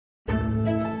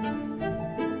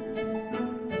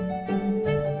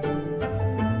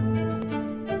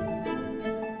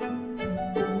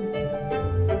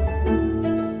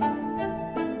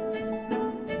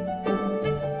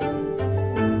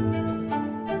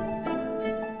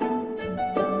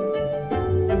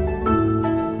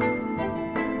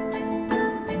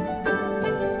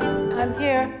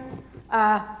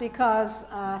not because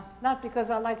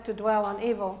I like to dwell on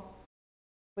evil,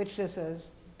 which this is,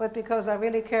 but because I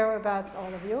really care about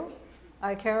all of you.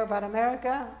 I care about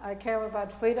America. I care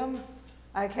about freedom.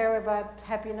 I care about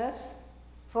happiness,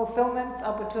 fulfillment,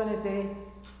 opportunity,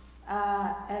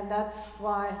 and that's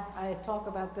why I talk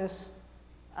about this,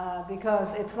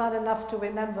 because it's not enough to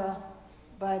remember,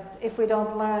 but if we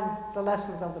don't learn the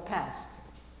lessons of the past.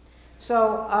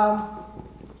 So,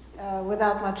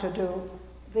 without much ado,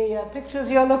 the pictures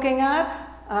you're looking at,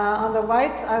 on the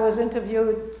right, I was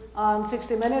interviewed on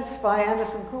 60 Minutes by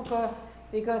Anderson Cooper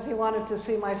because he wanted to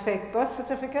see my fake birth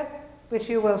certificate, which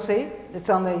you will see. It's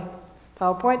on the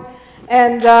PowerPoint.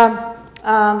 And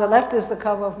on the left is the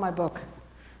cover of my book.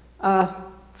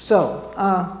 I'll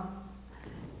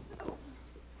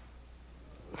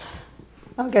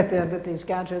get there with these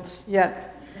gadgets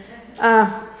yet.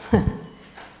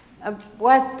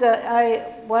 What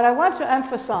I want to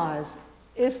emphasize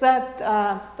is that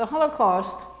the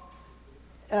Holocaust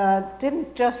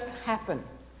didn't just happen.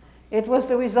 It was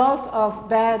the result of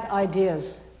bad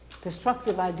ideas,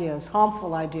 destructive ideas,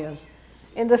 harmful ideas.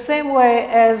 In the same way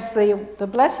as the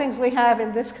blessings we have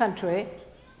in this country,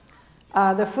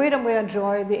 the freedom we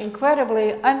enjoy, the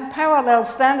incredibly unparalleled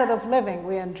standard of living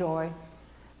we enjoy,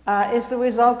 is the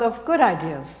result of good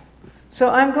ideas. So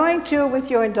I'm going to, with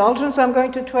your indulgence, I'm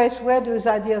going to trace where those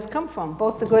ideas come from,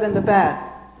 both the good and the bad.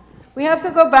 We have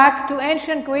to go back to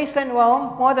ancient Greece and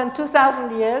Rome, more than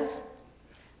 2,000 years.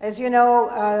 As you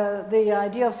know, the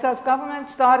idea of self-government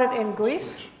started in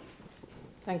Greece.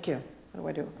 Thank you.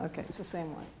 What do I do? Okay, it's the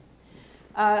same one.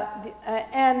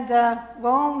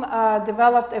 Rome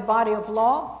developed a body of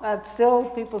law that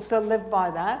people still live by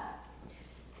that.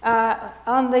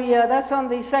 That's on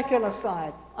the secular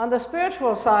side. On the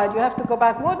spiritual side, you have to go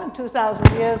back more than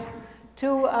 2,000 years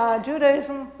to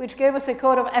Judaism, which gave us a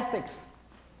code of ethics.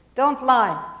 Don't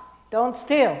lie. Don't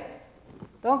steal.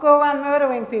 Don't go around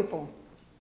murdering people.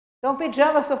 Don't be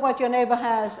jealous of what your neighbor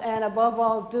has, and above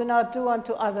all, do not do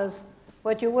unto others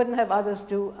what you wouldn't have others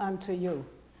do unto you.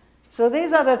 So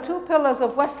these are the two pillars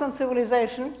of Western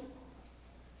civilization,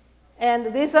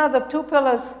 and these are the two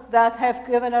pillars that have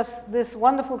given us this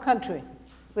wonderful country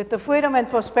with the freedom and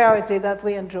prosperity that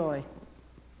we enjoy.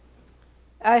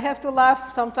 I have to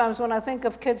laugh sometimes when I think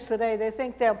of kids today. They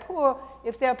think they're poor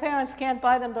if their parents can't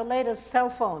buy them the latest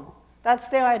cell phone. That's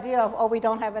their idea of, oh, we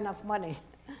don't have enough money.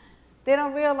 They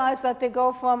don't realize that they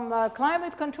go from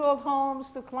climate-controlled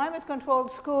homes to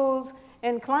climate-controlled schools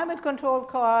and climate-controlled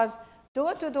cars,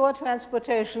 door-to-door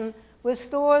transportation, with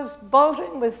stores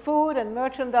bulging with food and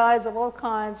merchandise of all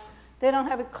kinds. They don't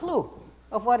have a clue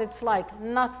of what it's like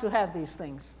not to have these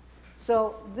things.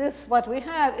 So what we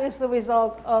have is the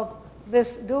result of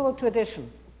this dual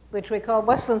tradition, which we call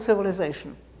Western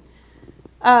civilization.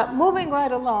 Moving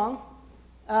right along,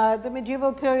 the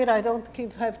medieval period, I don't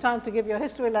have time to give you a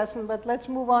history lesson, but let's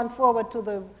move on forward to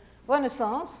the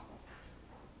Renaissance.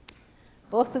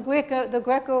 Both the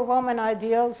Greco-Roman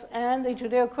ideals and the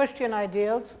Judeo-Christian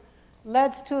ideals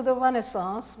led to the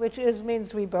Renaissance, which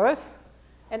means rebirth,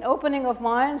 an opening of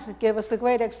minds. It gave us the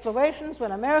great explorations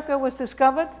when America was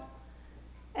discovered.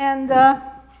 And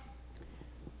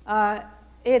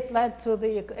it led to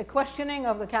the questioning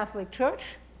of the Catholic Church,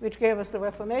 which gave us the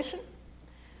Reformation.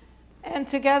 And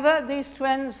together, these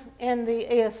trends in the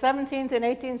 17th and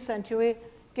 18th century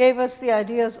gave us the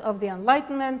ideas of the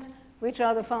Enlightenment, which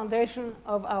are the foundation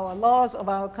of our laws, of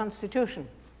our Constitution.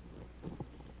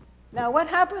 Now, what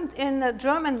happened in the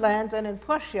German lands and in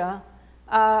Prussia,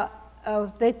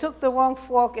 they took the wrong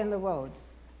fork in the road.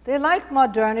 They liked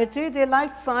modernity, they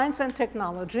liked science and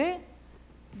technology,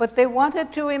 but they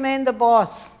wanted to remain the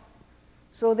boss.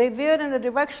 So they veered in the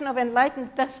direction of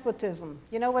enlightened despotism.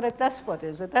 You know what a despot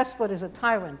is? A despot is a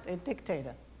tyrant, a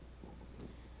dictator.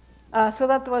 So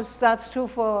that's true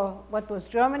for what was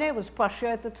Germany, it was Prussia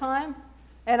at the time,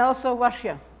 and also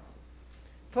Russia.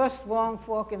 First wrong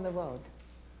fork in the road.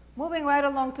 Moving right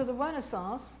along to the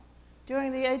Renaissance,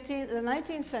 during the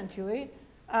 19th century,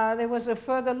 there was a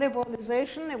further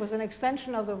liberalization. There was an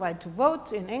extension of the right to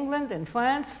vote in England, in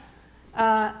France,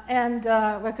 and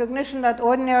recognition that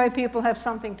ordinary people have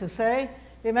something to say.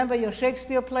 Remember, your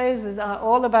Shakespeare plays are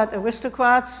all about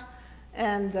aristocrats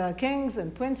and kings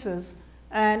and princes.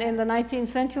 And in the 19th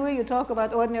century, you talk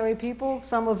about ordinary people.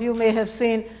 Some of you may have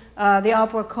seen the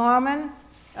opera Carmen.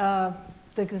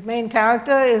 The main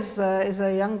character is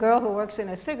a young girl who works in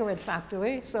a cigarette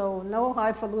factory, so no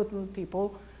highfalutin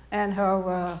people. And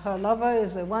her lover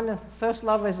is the first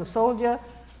lover is a soldier,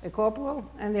 a corporal,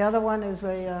 and the other one is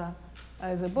a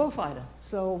bullfighter.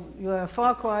 So you're a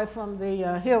far cry from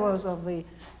the heroes of the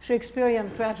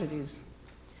Shakespearean tragedies.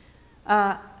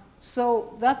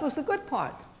 So that was the good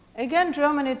part. Again,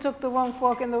 Germany took the wrong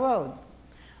fork in the road.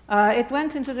 It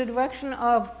went into the direction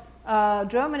of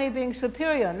Germany being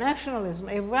superior, nationalism,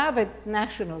 a rabid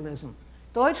nationalism.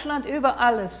 Deutschland über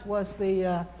alles was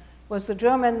the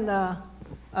German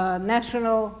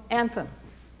national anthem.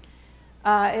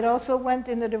 It also went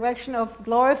in the direction of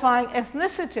glorifying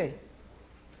ethnicity.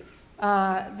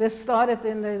 This started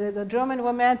in the German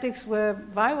Romantics were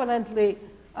virulently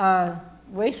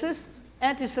racist,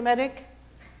 anti-Semitic,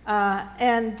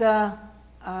 and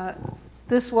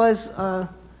this was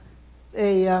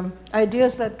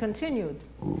ideas that continued.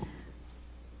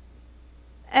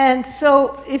 And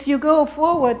so if you go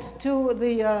forward to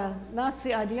the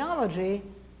Nazi ideology,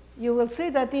 you will see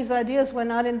that these ideas were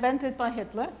not invented by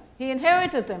Hitler. He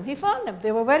inherited them. He found them.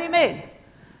 They were ready-made.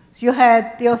 So you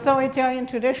had the authoritarian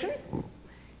tradition.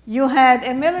 You had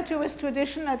a militarist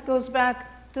tradition that goes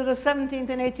back to the 17th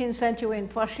and 18th century in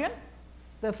Prussia,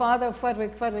 the father of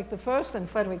Frederick I and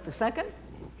Frederick II.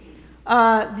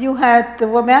 You had the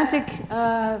Romantic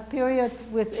period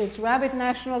with its rabid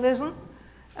nationalism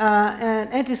and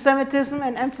anti-Semitism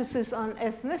and emphasis on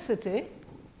ethnicity.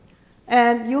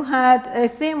 And you had a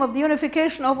theme of the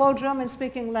unification of all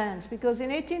German-speaking lands, because in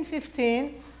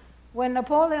 1815, when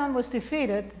Napoleon was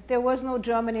defeated, there was no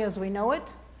Germany as we know it.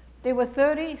 There were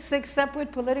 36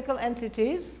 separate political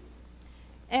entities,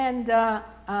 and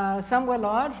some were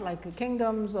large, like the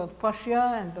kingdoms of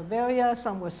Prussia and Bavaria.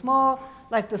 Some were small,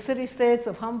 like the city-states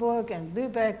of Hamburg and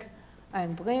Lübeck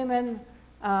and Bremen,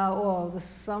 or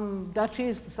some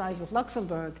duchies the size of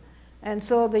Luxembourg. And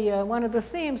so one of the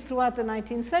themes throughout the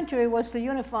 19th century was to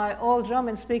unify all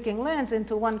German-speaking lands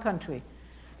into one country.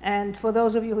 And for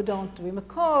those of you who don't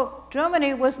recall,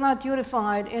 Germany was not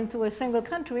unified into a single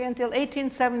country until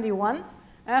 1871,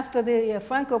 after the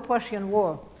Franco-Prussian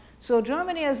War. So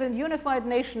Germany as a unified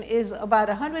nation is about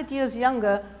 100 years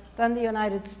younger than the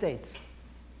United States.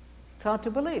 It's hard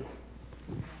to believe.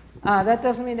 That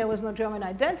doesn't mean there was no German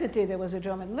identity. There was a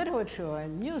German literature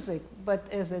and music, but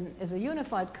as a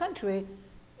unified country,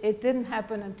 it didn't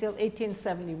happen until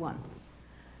 1871.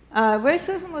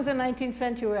 Racism was a 19th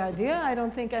century idea. I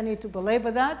don't think I need to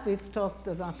belabor that. We've talked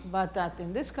about that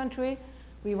in this country.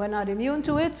 We were not immune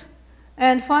to it.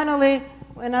 And finally,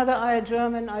 another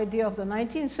German idea of the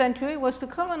 19th century was to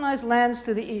colonize lands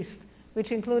to the east,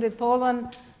 which included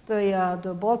Poland,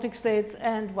 the Baltic states,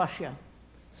 and Russia.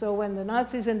 So when the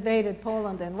Nazis invaded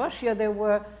Poland and Russia, there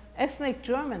were ethnic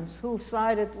Germans who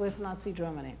sided with Nazi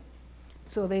Germany.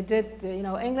 So they did,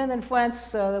 England and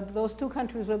France, those two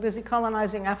countries were busy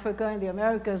colonizing Africa and the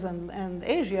Americas and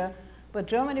Asia, but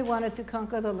Germany wanted to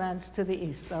conquer the lands to the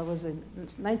east. That was a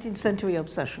 19th century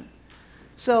obsession.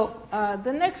 So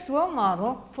the next role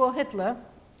model for Hitler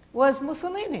was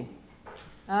Mussolini.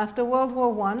 After World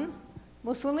War I,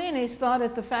 Mussolini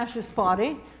started the fascist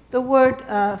party. The word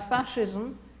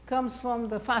fascism comes from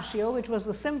the fascio, which was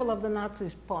the symbol of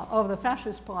the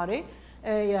fascist party.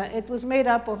 It was made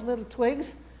up of little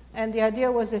twigs, and the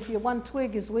idea was if one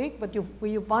twig is weak, but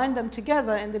you bind them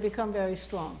together and they become very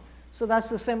strong. So that's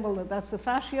the symbol, that's the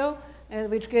fascio,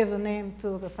 which gave the name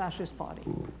to the fascist party.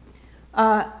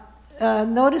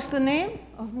 Notice the name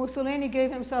of Mussolini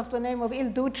gave himself the name of Il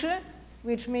Duce,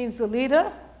 which means the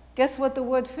leader. Guess what the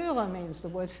word Führer means? The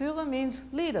word Führer means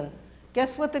leader.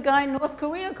 Guess what the guy in North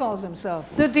Korea calls himself?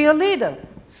 The dear leader.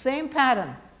 Same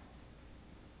pattern.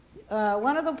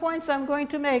 One of the points I'm going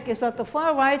to make is that the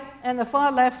far right and the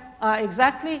far left are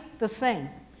exactly the same.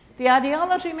 The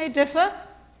ideology may differ,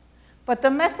 but the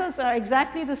methods are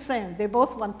exactly the same. They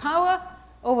both want power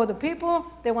over the people,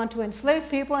 they want to enslave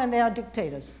people, and they are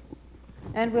dictators.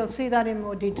 And we'll see that in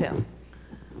more detail.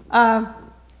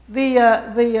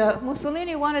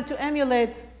 Mussolini wanted to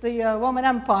emulate the Roman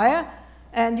Empire,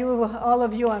 and all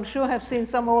of you, I'm sure, have seen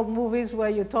some old movies where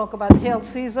you talk about Hail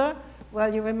Caesar.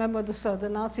 Well, you remember the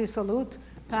Nazi salute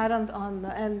patterned on,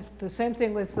 and the same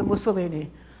thing with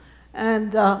Mussolini.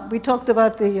 And we talked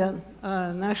about the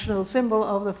national symbol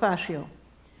of the fascio.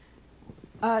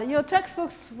 Your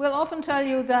textbooks will often tell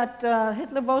you that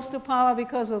Hitler rose to power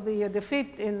because of the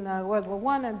defeat in World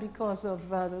War I and because of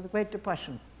the Great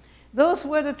Depression. Those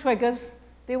were the triggers.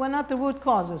 They were not the root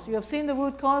causes. You have seen the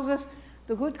root causes.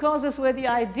 The root causes were the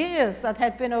ideas that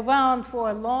had been around for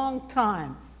a long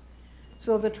time.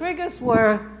 So the triggers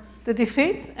were the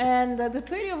defeat, and the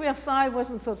Treaty of Versailles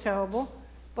wasn't so terrible,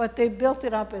 but they built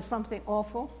it up as something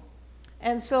awful.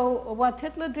 And so what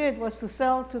Hitler did was to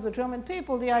sell to the German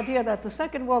people the idea that the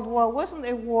Second World War wasn't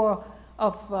a war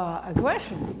of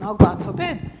aggression. No, God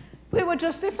forbid. We were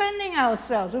just defending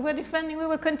ourselves. We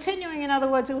were continuing, in other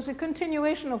words, it was a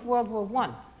continuation of World War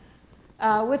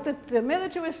with the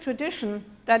militarist tradition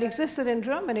that existed in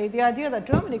Germany, the idea that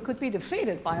Germany could be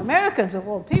defeated by Americans of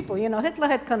all people. You know, Hitler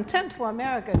had contempt for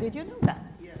America. Did you know that?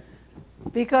 Yes.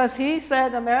 Because he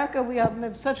said, America, we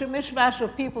have such a mishmash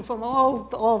of people from all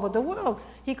over the world.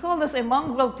 He called us a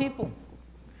mongrel people.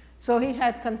 So he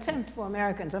had contempt for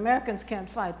Americans. Americans can't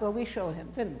fight. Well, we showed him,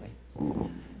 didn't we?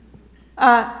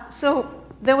 So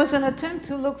there was an attempt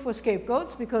to look for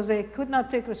scapegoats because they could not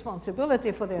take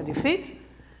responsibility for their defeat.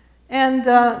 And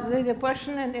the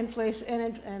depression and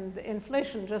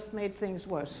inflation just made things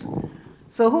worse.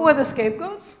 So who were the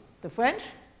scapegoats? The French,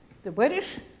 the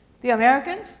British, the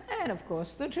Americans, and of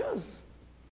course the Jews.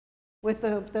 With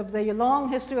the long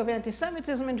history of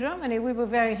anti-Semitism in Germany, we were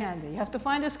very handy. You have to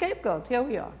find a scapegoat. Here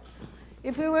we are.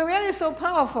 If we were really so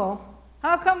powerful,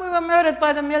 how come we were murdered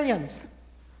by the millions?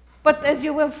 But as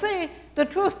you will see, the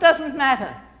truth doesn't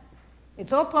matter.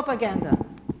 It's all propaganda.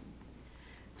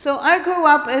 So I grew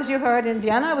up, as you heard, in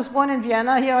Vienna. I was born in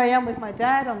Vienna. Here I am with my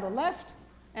dad on the left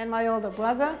and my older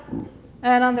brother.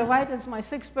 And on the right is my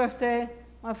 6th birthday.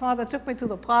 My father took me to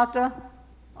the Prater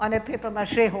on a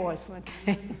papier-mâché horse.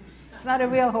 Okay? It's not a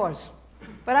real horse.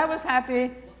 But I was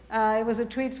happy. It was a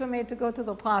treat for me to go to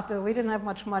the Prater. We didn't have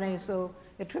much money, so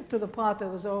a trip to the Prater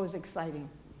was always exciting.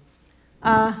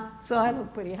 So I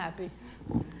look pretty happy.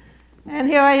 And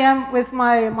here I am with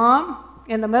my mom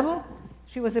in the middle.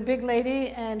 She was a big lady,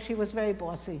 and she was very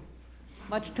bossy,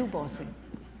 much too bossy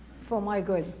for my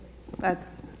good. But,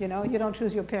 you know, you don't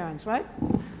choose your parents, right?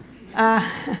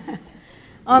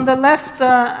 On the left,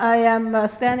 I am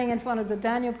standing in front of the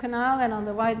Danube Canal, and on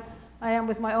the right, I am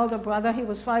with my older brother. He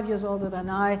was 5 years older than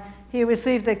I. He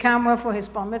received a camera for his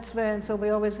bar mitzvah, and so we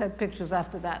always had pictures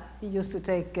after that. He used to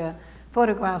take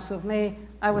photographs of me.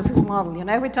 I was his model. You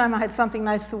know, every time I had something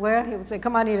nice to wear, he would say,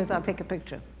 "Come on, Edith, I'll take a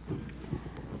picture."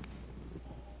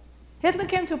 Hitler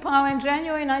came to power in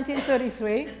January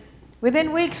 1933.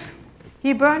 Within weeks,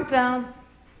 he burned down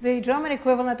the German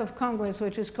equivalent of Congress,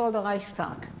 which is called the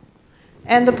Reichstag.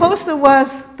 And the poster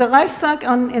was the Reichstag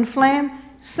in flame,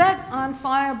 set on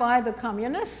fire by the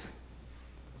communists,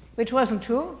 which wasn't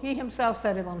true. He himself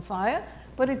set it on fire,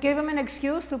 but it gave him an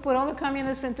excuse to put all the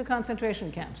communists into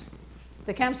concentration camps.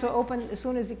 The camps were open as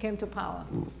soon as he came to power.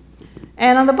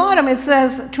 And on the bottom it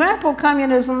says, "Trample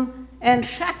communism and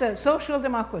shatter social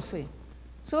democracy."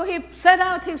 So he set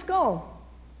out his goal.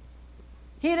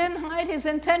 He didn't hide his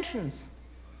intentions.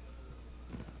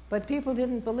 But people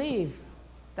didn't believe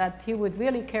that he would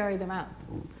really carry them out.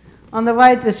 On the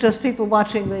right is just people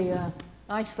watching the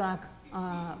Reichstag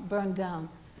burn down.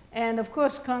 And of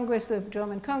course, Congress, the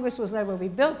German Congress, was never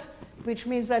rebuilt, which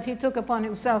means that he took upon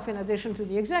himself, in addition to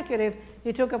the executive,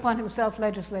 he took upon himself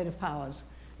legislative powers.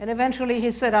 And eventually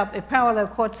he set up a parallel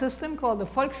court system called the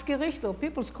Volksgericht, or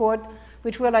People's Court,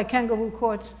 which were like kangaroo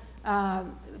courts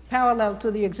parallel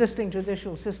to the existing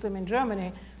judicial system in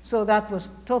Germany. So that was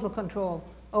total control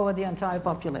over the entire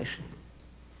population.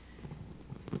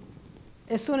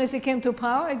 As soon as he came to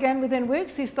power, again within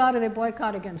weeks, he started a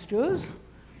boycott against Jews.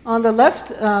 On the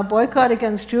left, boycott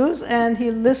against Jews, and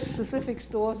he lists specific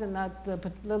stores in that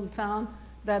little town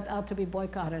that are to be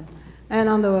boycotted. And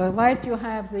on the right, you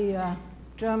have the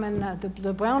German,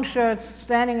 the brown shirts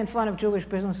standing in front of Jewish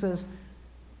businesses,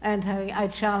 and I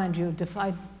challenge you,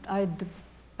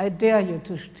 I dare you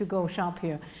to go shop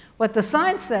here. What the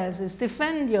sign says is,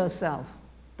 defend yourself.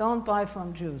 Don't buy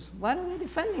from Jews. What are they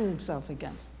defending themselves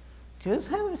against? Jews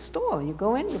have a store. You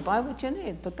go in, you buy what you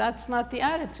need, but that's not the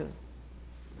attitude.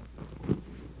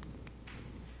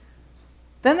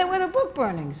 Then there were the book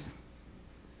burnings.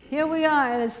 Here we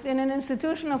are in an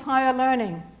institution of higher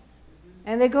learning.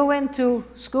 And they go into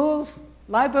schools,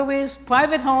 libraries,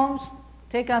 private homes,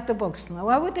 take out the books. Now,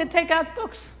 why would they take out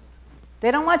books?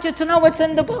 They don't want you to know what's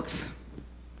in the books.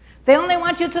 They only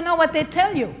want you to know what they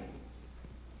tell you.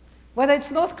 Whether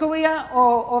it's North Korea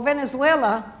or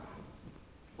Venezuela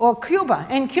or Cuba.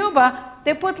 In Cuba,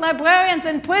 they put librarians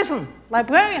in prison.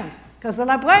 Librarians. Because the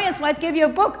librarians might give you a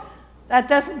book that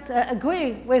doesn't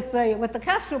agree with the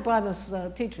Castro brothers'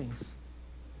 teachings.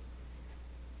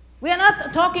 We are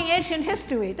not talking ancient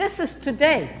history. This is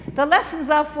today. The lessons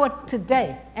are for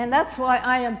today. And that's why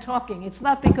I am talking. It's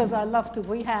not because I love to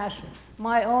rehash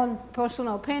my own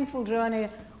personal painful journey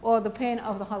or the pain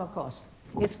of the Holocaust.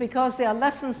 It's because there are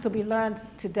lessons to be learned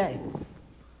today.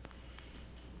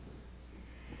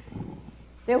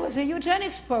 There was a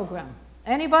eugenics program.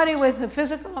 Anybody with a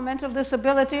physical or mental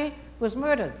disability was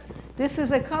murdered. This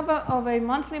is a cover of a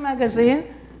monthly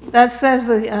magazine that says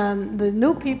the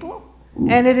New People,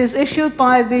 and it is issued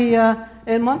by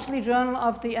a monthly journal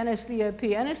of the NSDAP.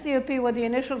 NSDAP were the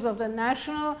initials of the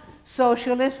National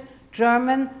Socialist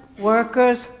German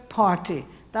Workers' Party.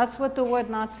 That's what the word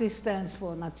Nazi stands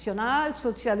for,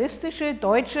 Nationalsozialistische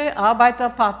Deutsche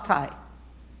Arbeiterpartei.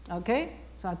 Okay?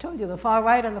 So I told you the far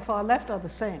right and the far left are the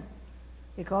same.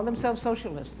 They call themselves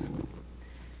socialists.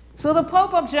 So the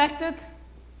Pope objected,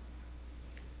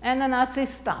 and the Nazis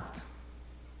stopped.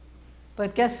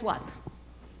 But guess what?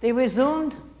 They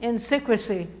resumed in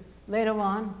secrecy later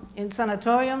on in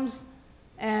sanatoriums,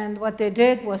 and what they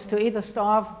did was to either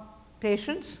starve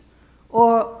patients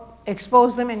or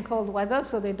expose them in cold weather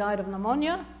so they died of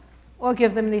pneumonia, or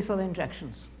give them lethal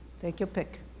injections. Take your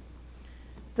pick.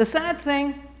 The sad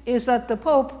thing is that the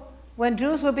Pope, when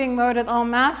Jews were being murdered en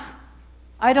masse,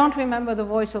 I don't remember the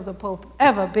voice of the Pope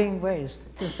ever being raised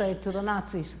to say to the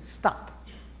Nazis, stop.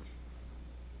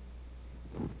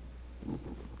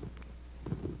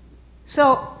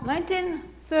 So,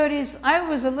 1930s, I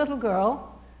was a little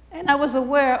girl, and I was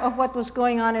aware of what was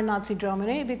going on in Nazi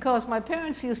Germany because my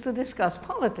parents used to discuss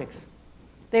politics.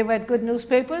 They read good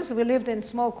newspapers. We lived in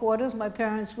small quarters. My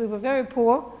parents, we were very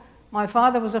poor. My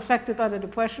father was affected by the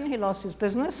Depression. He lost his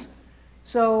business.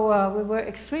 So we were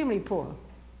extremely poor.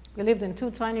 We lived in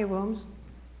 2 tiny rooms.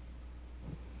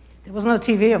 There was no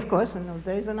TV, of course, in those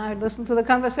days, and I listened to the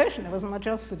conversation. There wasn't much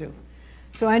else to do.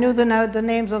 So I knew the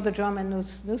names of the German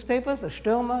newspapers, the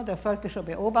Stürmer, der Völkischer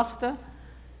Beobachter,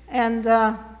 and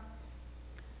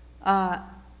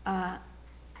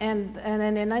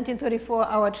then in 1934,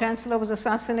 our chancellor was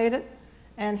assassinated,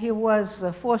 and he was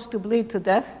forced to bleed to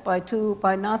death by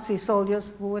Nazi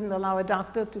soldiers who wouldn't allow a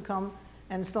doctor to come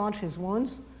and staunch his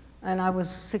wounds. And I was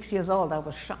 6 years old. I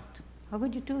was shocked. How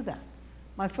could you do that?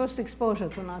 My first exposure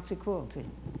to Nazi cruelty.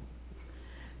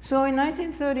 So in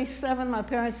 1937, my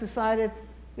parents decided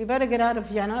we better get out of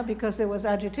Vienna because there was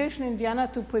agitation in Vienna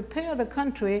to prepare the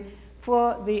country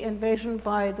for the invasion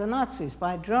by the Nazis,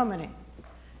 by Germany.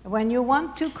 When you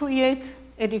want to create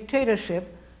a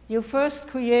dictatorship, you first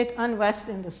create unrest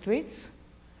in the streets,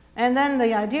 and then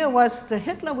the idea was that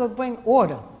Hitler will bring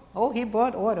order. Oh, he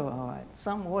brought order, all right,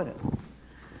 some order.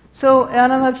 So I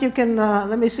don't know if you can,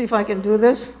 let me see if I can do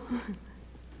this.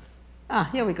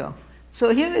 Here we go.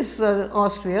 So here is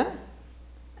Austria,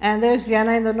 and there's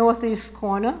Vienna in the northeast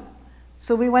corner.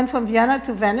 So we went from Vienna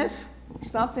to Venice. We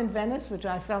stopped in Venice, which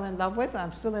I fell in love with.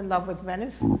 I'm still in love with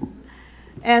Venice.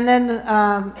 And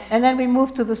then we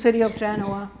moved to the city of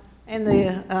Genoa in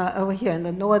the, over here in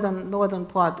the northern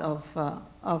part of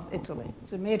Italy.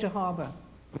 It's a major harbor.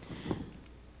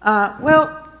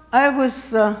 Well, I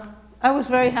was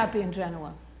very happy in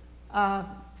Genoa.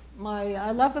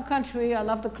 I love the country, I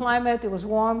love the climate. It was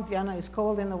warm. Vienna is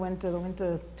cold in the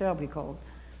winter terribly cold.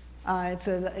 It's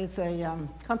a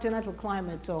continental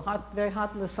climate, so hot, very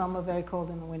hot in the summer, very cold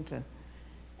in the winter.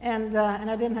 And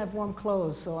I didn't have warm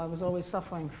clothes, so I was always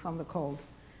suffering from the cold.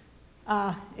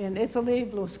 In Italy,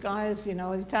 blue skies, you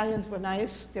know, Italians were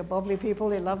nice. They're bubbly people,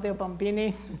 they love their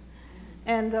bambini.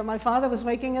 And my father was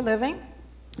making a living.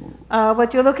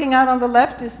 What you're looking at on the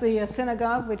left is the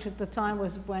synagogue, which at the time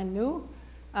was brand new.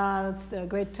 It's the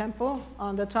great temple.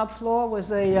 On the top floor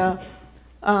was a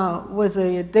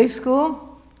day school.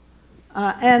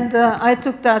 I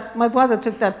took that, my brother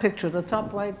took that picture. The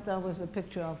top right was a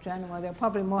picture of Genoa. There are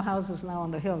probably more houses now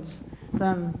on the hills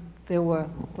than there were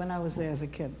when I was there as a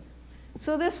kid.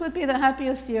 So this would be the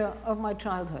happiest year of my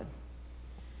childhood.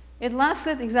 It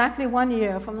lasted exactly 1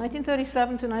 year, from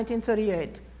 1937 to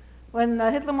 1938. When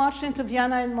Hitler marched into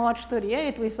Vienna in March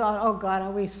 38, we thought, oh God,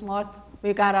 are we smart?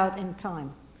 We got out in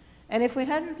time. And if we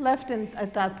hadn't left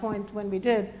at that point when we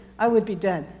did, I would be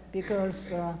dead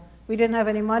because we didn't have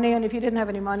any money, and if you didn't have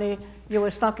any money, you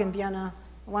were stuck in Vienna.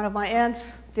 One of my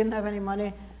aunts didn't have any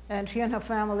money, and she and her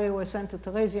family were sent to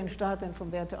Theresienstadt and from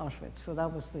there to Auschwitz. So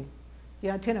that was the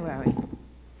itinerary.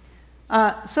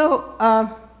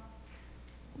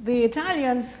 The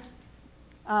Italians,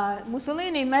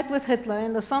 Mussolini met with Hitler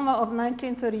in the summer of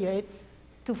 1938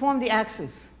 to form the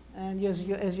Axis. And as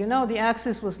you know, the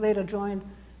Axis was later joined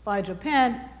by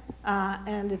Japan,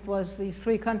 and it was these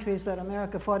 3 countries that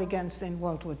America fought against in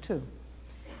World War II.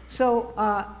 So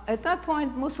at that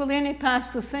point, Mussolini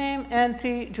passed the same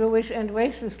anti-Jewish and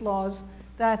racist laws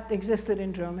that existed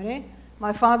in Germany.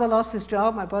 My father lost his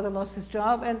job, my brother lost his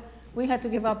job, and we had to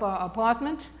give up our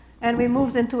apartment, and we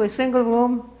moved into a single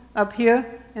room up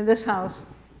here in this house,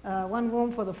 1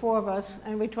 room for the 4 of us,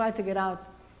 and we tried to get out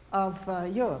of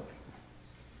Europe.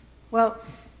 Well,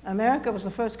 America was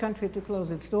the first country to close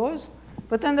its doors,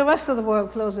 but then the rest of the world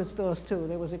closed its doors too.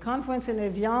 There was a conference in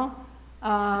Evian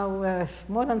where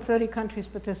more than 30 countries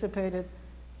participated,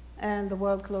 and the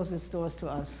world closed its doors to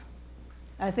us.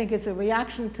 I think it's a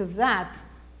reaction to that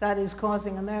that is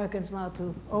causing Americans now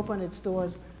to open its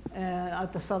doors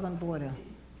at the southern border.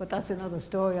 But that's another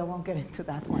story. I won't get into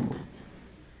that one.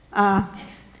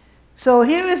 So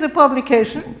here is a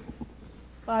publication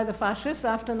by the fascists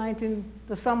after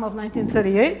the summer of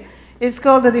 1938. It's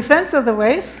called The Defense of the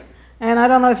Race. And I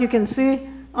don't know if you can see,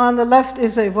 on the left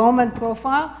is a Roman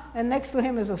profile, and next to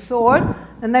him is a sword,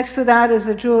 and next to that is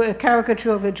a Jew, a caricature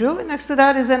of a Jew, and next to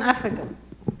that is an African.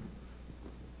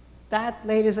 That,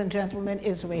 ladies and gentlemen,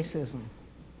 is racism.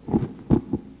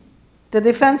 The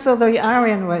defense of the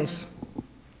Aryan race.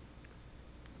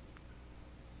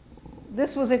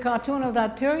 This was a cartoon of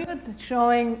that period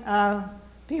showing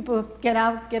people get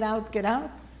out, get out, get out.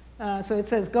 So it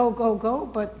says go, go, go,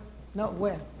 but no,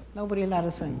 where? Nobody allowed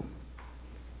us in.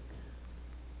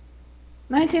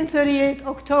 1938,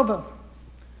 October.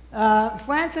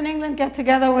 France and England get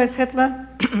together with Hitler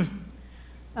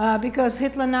because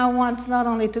Hitler now wants not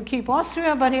only to keep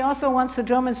Austria, but he also wants the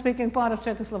German-speaking part of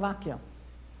Czechoslovakia.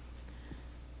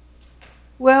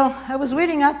 Well, I was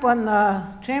reading up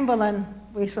on Chamberlain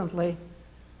recently,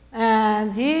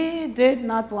 and he did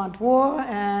not want war,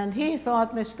 and he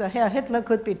thought Mr. Hitler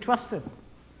could be trusted.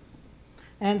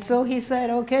 And so he said,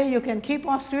 okay, you can keep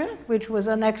Austria, which was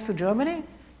annexed to Germany,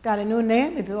 got a new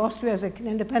name. Austria as an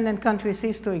independent country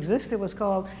ceased to exist. It was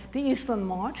called the Eastern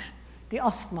March, the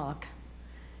Ostmark.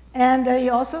 And he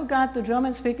also got the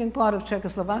German-speaking part of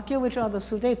Czechoslovakia, which are the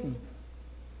Sudeten.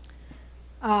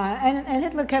 And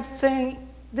Hitler kept saying,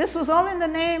 this was all in the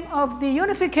name of the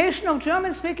unification of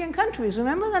German-speaking countries.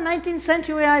 Remember the 19th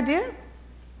century idea?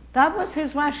 That was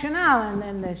his rationale,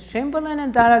 and the Chamberlain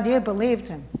and Daladier believed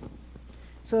him.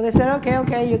 So they said,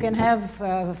 okay, you can have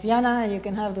Vienna and you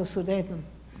can have the Sudeten.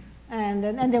 And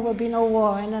then there will be no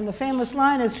war. And then the famous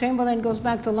line is Chamberlain goes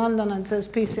back to London and says,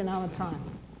 peace in our time.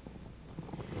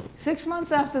 6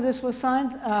 months after this was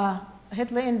signed,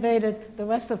 Hitler invaded the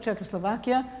rest of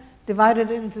Czechoslovakia,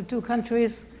 divided it into two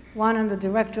countries, one under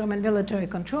direct German military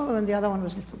control, and the other one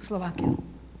was Slovakia.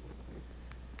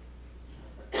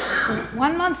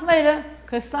 1 month later,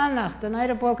 Kristallnacht, the night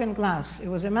of broken glass. It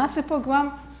was a massive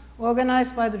pogrom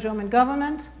organized by the German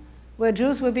government, where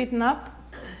Jews were beaten up,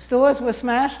 stores were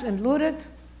smashed and looted,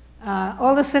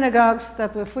 all the synagogues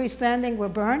that were freestanding were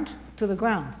burned to the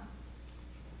ground.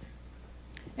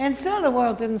 And still the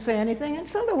world didn't say anything, and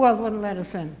still the world wouldn't let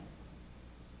us in.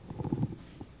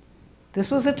 This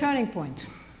was a turning point.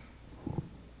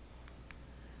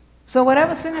 So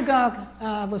whatever synagogue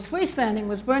was freestanding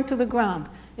was burned to the ground.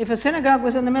 If a synagogue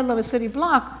was in the middle of a city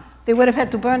block, they would have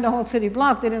had to burn the whole city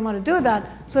block. They didn't want to do that,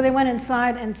 so they went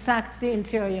inside and sacked the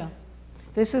interior.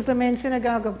 This is the main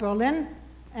synagogue of Berlin,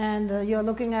 and you're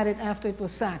looking at it after it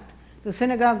was sacked. The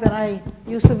synagogue that I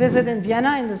used to visit in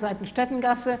Vienna, in the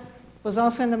Seitenstättengasse, was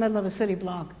also in the middle of a city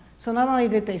block. So not only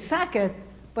did they sack it,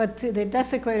 but they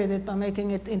desecrated it by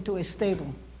making it into a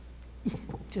stable.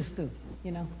 Just to,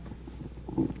 you know.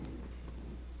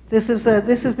 This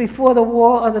is before the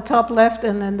war on the top left,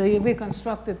 and then the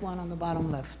reconstructed one on the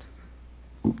bottom left.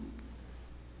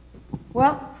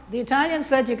 Well, the Italians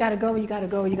said, you gotta go, you gotta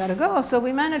go, you gotta go. So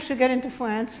we managed to get into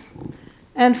France.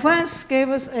 And France gave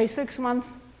us a 6-month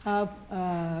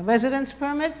residence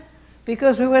permit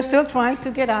because we were still trying to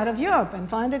get out of Europe and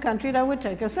find a country that would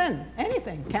take us in.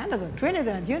 Anything, Canada,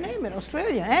 Trinidad, you name it,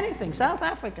 Australia, anything, South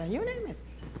Africa, you name it.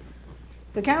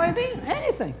 The Caribbean,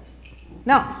 anything.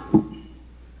 Now,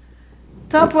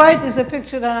 top right is a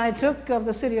picture that I took of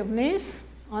the city of Nice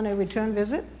on a return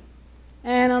visit.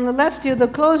 And on the left, the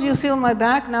clothes you see on my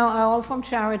back now are all from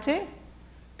charity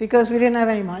because we didn't have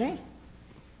any money.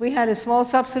 We had a small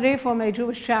subsidy from a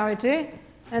Jewish charity,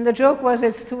 and the joke was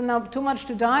it's too much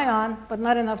to die on, but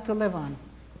not enough to live on.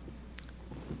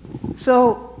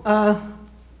 So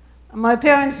my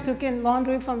parents took in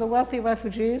laundry from the wealthy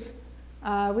refugees.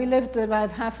 We lived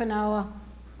about half an hour,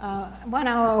 1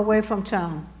 hour away from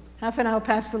town, half an hour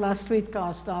past the last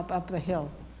streetcar stop up the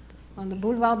hill on the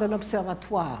Boulevard de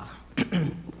l'Observatoire.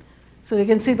 So you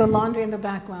can see the laundry in the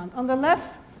background. On the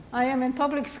left, I am in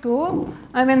public school.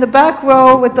 I'm in the back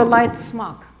row with the light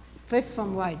smock, fifth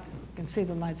from right. You can see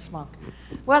the light smock.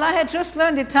 Well, I had just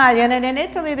learned Italian, and in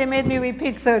Italy they made me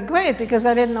repeat 3rd grade because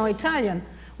I didn't know Italian.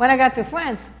 When I got to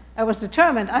France, I was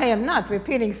determined I am not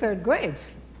repeating 3rd grade.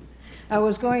 I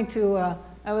was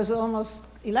almost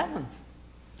 11.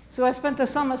 So I spent the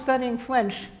summer studying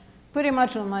French pretty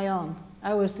much on my own.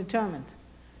 I was determined.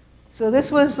 So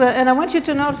this was, and I want you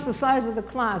to notice the size of the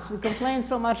class. We complained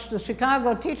so much, the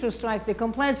Chicago teacher strike, they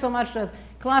complained so much that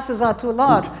classes are too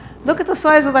large. Look at the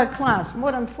size of that class,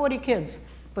 more than 40 kids.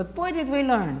 But boy, did we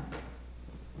learn.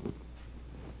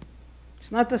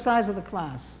 It's not the size of the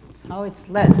class, it's how it's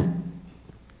led.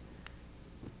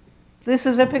 This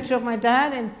is a picture of my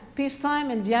dad in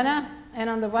peacetime in Vienna, and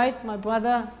on the right, my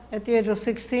brother at the age of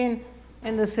 16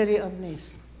 in the city of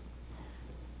Nice.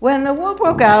 When the war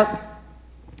broke out,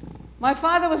 my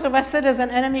father was arrested as an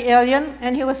enemy alien,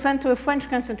 and he was sent to a French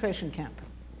concentration camp.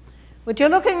 What you're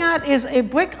looking at is a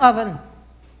brick oven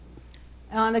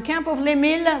on the camp of Les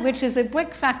Milles, which is a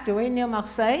brick factory near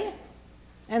Marseille,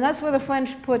 and that's where the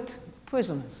French put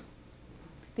prisoners.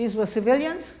 These were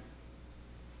civilians.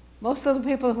 Most of the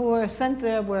people who were sent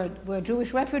there were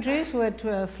Jewish refugees who had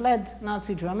fled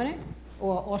Nazi Germany,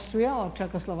 or Austria, or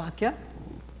Czechoslovakia.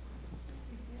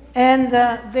 And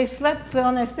they slept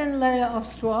on a thin layer of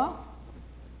straw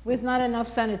with not enough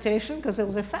sanitation, because it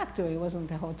was a factory, it wasn't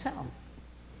a hotel.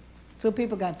 So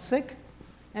people got sick,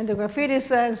 and the graffiti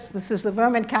says, "This is the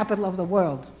vermin capital of the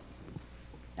world."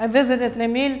 I visited Les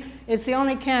Milles. It's the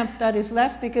only camp that is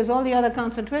left, because all the other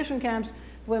concentration camps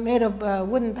were made of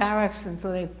wooden barracks, and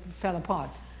so they fell apart.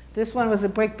 This one was a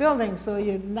brick building, so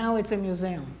now it's a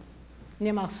museum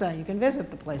near Marseille. You can visit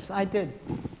the place. I did.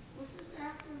 Was this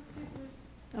after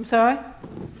Hitler's? I'm sorry? That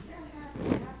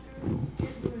happened after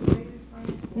Hitler invaded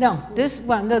France? No,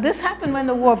 this happened when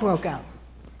the war broke out.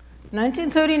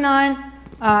 1939,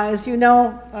 as you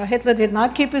know, Hitler did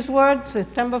not keep his word.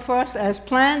 September 1st, as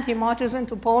planned, he marches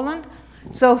into Poland.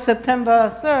 So September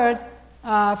 3rd,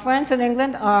 France and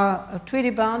England are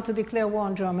treaty-bound to declare war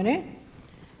on Germany.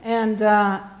 And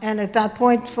at that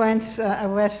point, France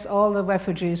arrests all the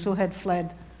refugees who had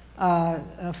fled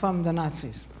from the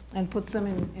Nazis and puts them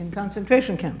in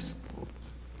concentration camps.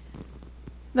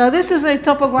 Now, this is a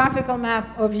topographical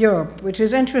map of Europe, which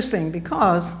is interesting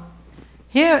because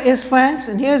here is France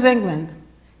and here's England.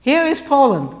 Here is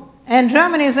Poland, and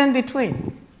Germany is in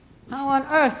between. How on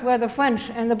earth were the French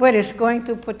and the British going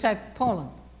to protect Poland?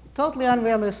 Totally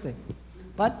unrealistic.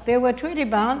 But they were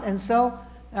treaty-bound, and so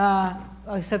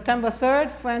September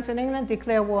 3rd, France and England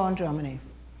declare war on Germany.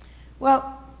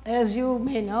 Well, as you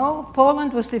may know,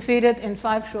 Poland was defeated in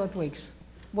 5 short weeks.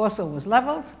 Warsaw was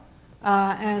leveled,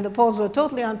 and the Poles were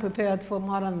totally unprepared for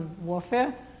modern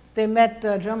warfare. They met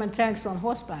German tanks on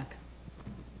horseback.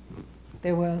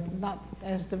 They were not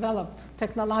as developed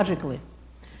technologically.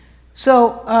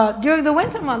 So during the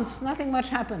winter months, nothing much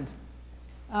happened.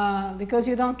 Because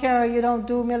you don't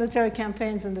do military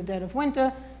campaigns in the dead of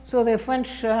winter. So the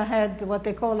French had what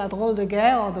they call la drôle de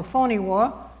guerre, or the phony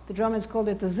war. The Germans called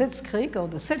it the Sitzkrieg, or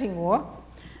the sitting war.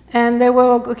 And there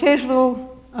were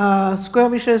occasional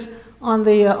skirmishes on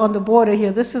the border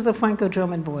here. This is the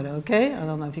Franco-German border, okay? I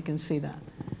don't know if you can see that.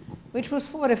 Which was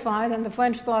fortified, and the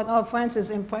French thought, oh, France is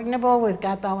impregnable. We've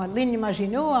got our ligne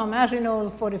Maginot, our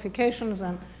Maginot fortifications,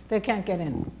 and they can't get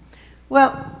in.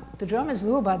 Well, the Germans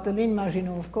knew about the ligne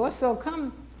Maginot, of course, so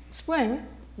come spring,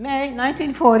 May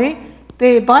 1940,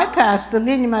 they bypassed the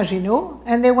ligne Maginot,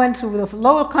 and they went through the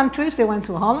lower countries. They went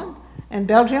to Holland and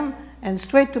Belgium and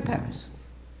straight to Paris.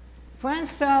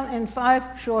 France fell in 5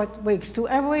 short weeks, to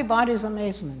everybody's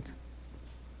amazement.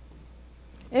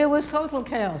 It was total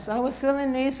chaos. I was still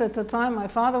in Nice at the time. My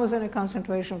father was in a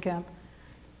concentration camp.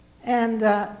 And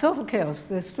total chaos.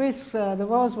 The streets, the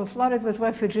roads were flooded with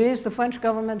refugees. The French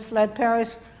government fled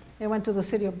Paris. They went to the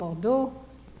city of Bordeaux,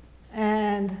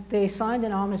 and they signed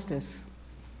an armistice.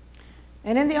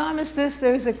 And in the armistice,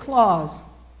 there is a clause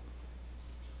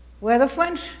where the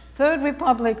French Third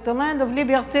Republic, the land of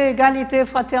liberté, égalité,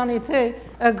 fraternité,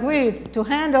 agreed to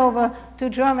hand over to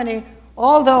Germany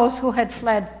all those who had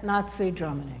fled Nazi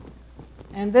Germany.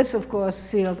 And this, of course,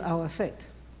 sealed our fate.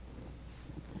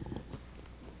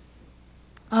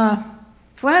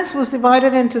 France was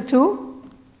divided into 2.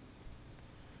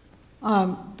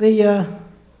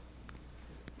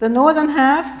 The northern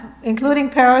half, including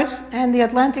Paris and the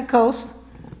Atlantic coast,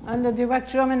 under direct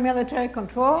German military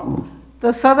control.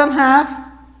 The southern half,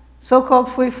 so-called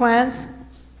Free France,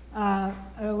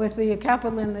 with the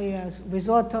capital in the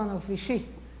resort town of Vichy.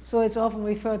 So it's often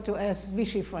referred to as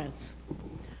Vichy France.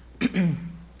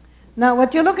 Now,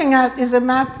 what you're looking at is a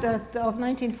map of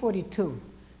 1942.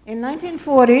 In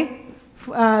 1940,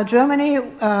 Germany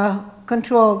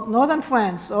controlled northern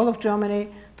France, all of Germany,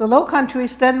 the Low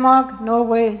Countries, Denmark,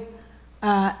 Norway,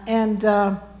 and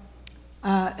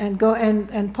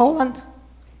Poland,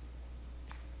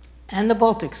 and the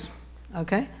Baltics.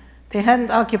 Okay, they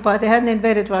hadn't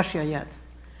invaded Russia yet.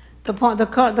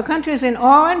 The countries in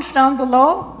orange down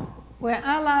below were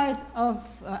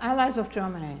allies of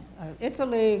Germany.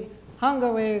 Italy,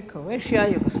 Hungary, Croatia,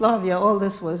 Yugoslavia, all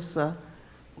this was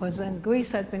and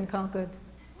Greece had been conquered.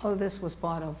 All this was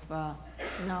part of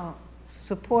now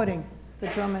supporting the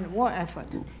German war effort.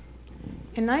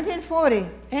 In 1940,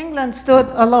 England stood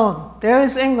alone. There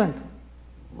is England.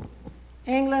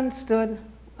 England stood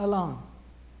alone.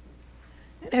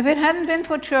 If it hadn't been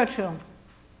for Churchill,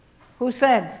 who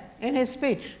said in his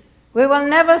speech, "We will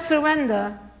never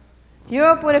surrender,"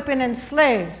 Europe would have been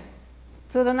enslaved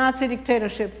to the Nazi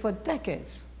dictatorship for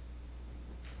decades.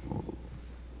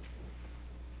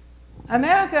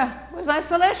 America was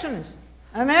isolationist.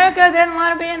 America didn't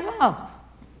want to be involved.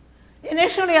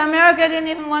 Initially, America didn't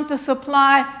even want to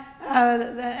supply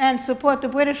and support the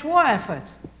British war effort.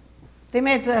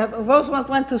 Roosevelt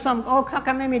went to some old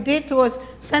cockamamie detours,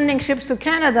 sending ships to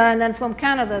Canada, and then from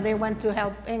Canada they went to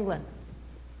help England.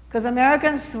 Because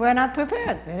Americans were not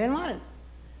prepared. They didn't want it.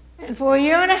 And for a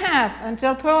year and a half,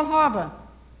 until Pearl Harbor,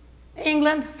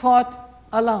 England fought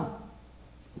alone.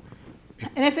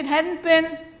 And if it hadn't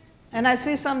been, and I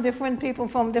see some different people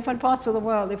from different parts of the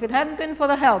world, if it hadn't been for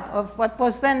the help of what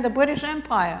was then the British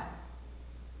Empire,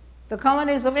 the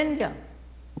colonies of India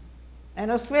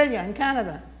and Australia and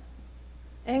Canada,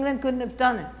 England couldn't have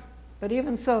done it. But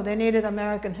even so, they needed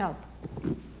American help.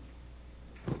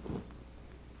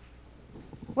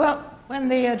 Well, when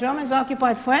the Germans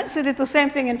occupied France, they did the same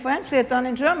thing in France they had done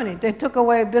in Germany. They took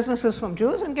away businesses from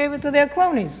Jews and gave it to their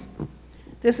cronies.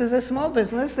 This is a small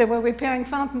business. They were repairing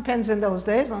fountain pens in those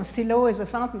days. Un stylo is a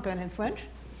fountain pen in French.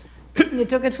 They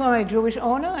took it from a Jewish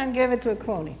owner and gave it to a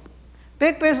crony.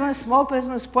 Big business, small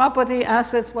business, property,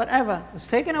 assets, whatever, was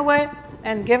taken away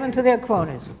and given to their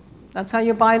cronies. That's how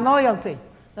you buy loyalty.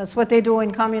 That's what they do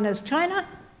in communist China.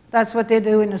 That's what they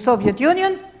do in the Soviet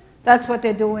Union. That's what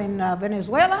they do in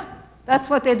Venezuela. That's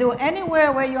what they do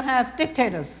anywhere where you have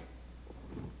dictators.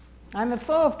 I'm a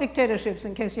foe of dictatorships,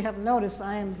 in case you haven't noticed.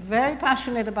 I am very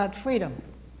passionate about freedom.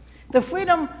 The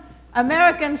freedom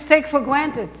Americans take for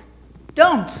granted.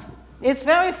 Don't. It's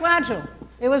very fragile.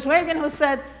 It was Reagan who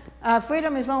said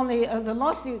freedom is only, the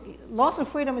loss of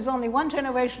freedom is only one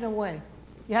generation away.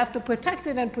 You have to protect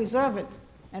it and preserve it,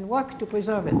 and work to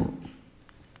preserve it.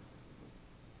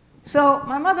 So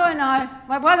my mother and I,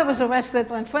 my brother was arrested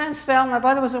when France fell. My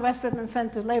brother was arrested and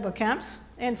sent to labor camps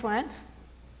in France.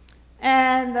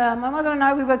 And my mother and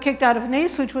I, we were kicked out of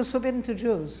Nice, which was forbidden to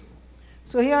Jews.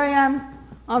 So here I am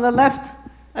on the left.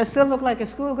 I still look like a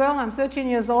schoolgirl. I'm 13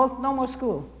 years old, no more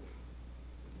school.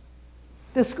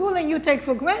 The schooling you take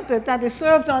for granted, that is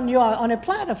served on a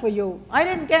platter for you, I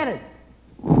didn't get it.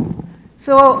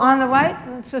 So on the right,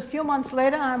 it's a few months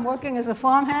later, I'm working as a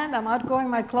farmhand. I'm outgrowing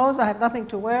my clothes. I have nothing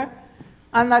to wear.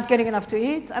 I'm not getting enough to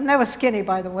eat. I'm never skinny,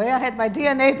 by the way. I had my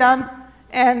DNA done,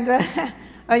 and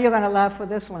oh, you're going to laugh for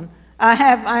this one.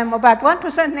 I'm about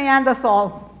 1%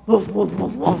 Neanderthal.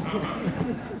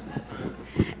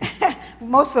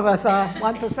 Most of us are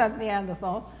 1%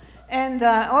 Neanderthal. And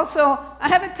also, I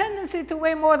have a tendency to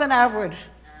weigh more than average.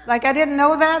 Like, I didn't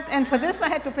know that, and for this I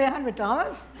had to pay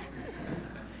 $100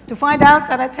 to find out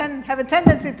that I have a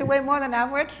tendency to weigh more than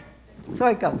average. So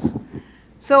it goes.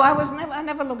 So I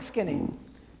never looked skinny.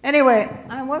 Anyway,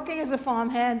 I'm working as a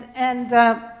farmhand, and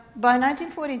by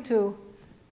 1942,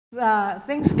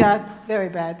 things got very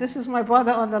bad. This is my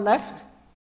brother on the left,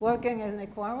 working in a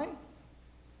quarry,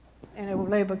 in a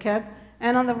labor camp,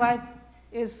 and on the right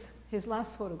is his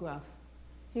last photograph.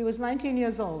 He was 19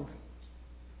 years old.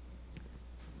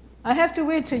 I have to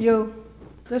read to you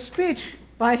the speech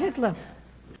by Hitler,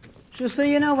 just so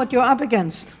you know what you're up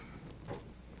against.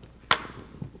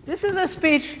 This is a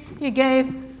speech he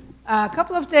gave a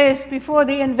couple of days before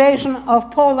the invasion of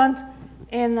Poland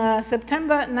in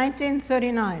September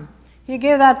 1939. He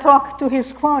gave that talk to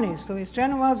his cronies, to his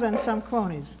generals and some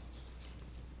cronies.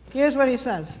 Here's what he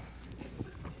says.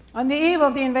 On the eve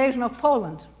of the invasion of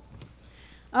Poland,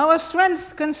 our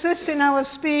strength consists in our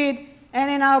speed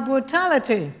and in our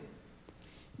brutality.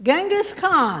 Genghis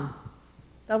Khan,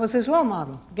 that was his role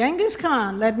model. Genghis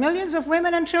Khan led millions of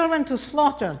women and children to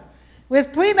slaughter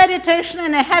with premeditation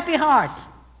and a happy heart.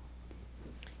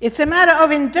 It's a matter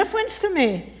of indifference to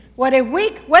me what a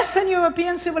weak Western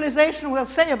European civilization will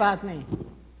say about me.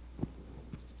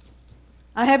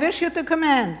 I have issued the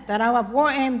command that our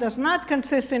war aim does not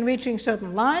consist in reaching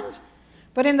certain lines,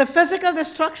 but in the physical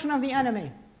destruction of the enemy.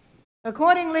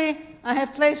 Accordingly, I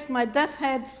have placed my death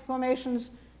head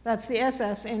formations, that's the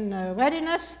SS, in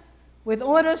readiness with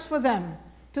orders for them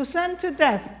to send to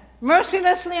death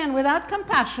mercilessly and without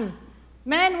compassion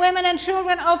men, women, and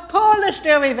children of Polish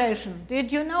derivation.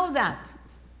 Did you know that?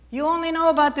 You only know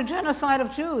about the genocide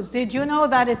of Jews. Did you know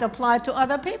that it applied to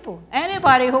other people?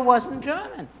 Anybody who wasn't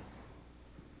German.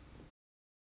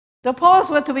 The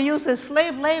Poles were to be used as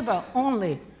slave labor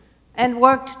only and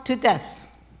worked to death.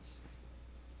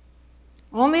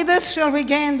 Only this shall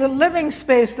regain the living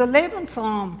space, the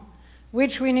Lebensraum,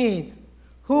 which we need.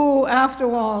 Who,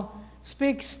 after all,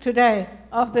 speaks today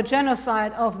of the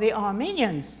genocide of the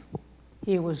Armenians?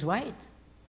 He was right.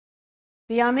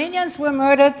 The Armenians were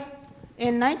murdered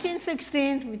in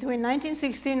 1916, between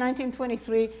 1916 and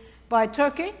 1923, by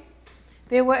Turkey.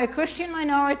 They were a Christian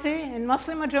minority in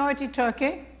Muslim-majority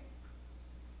Turkey,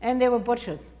 and they were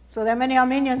butchered. So there are many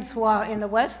Armenians who are in the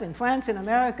West, in France, in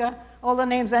America, all the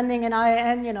names ending in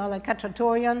IN, you know, like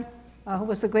Khachaturian, who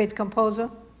was the great composer.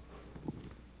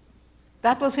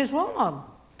 That was his role model,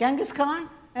 Genghis Khan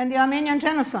and the Armenian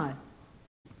genocide.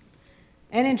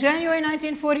 And in January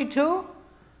 1942,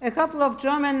 a couple of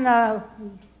German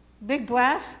big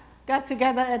brass got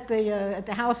together at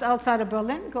the house outside of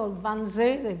Berlin called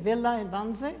Wannsee, the villa in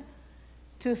Wannsee,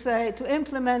 to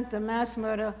implement the mass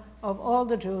murder of all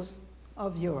the Jews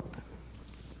of Europe.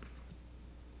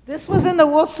 This was in the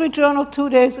Wall Street Journal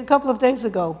a couple of days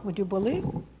ago, would you believe?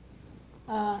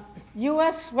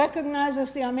 US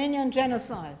recognizes the Armenian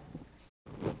genocide.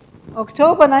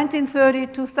 October 1930,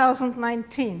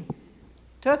 2019.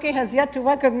 Turkey has yet to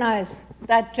recognize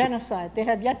that genocide. They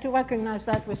have yet to recognize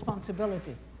that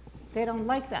responsibility. They don't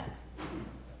like that.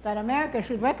 That America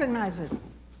should recognize it.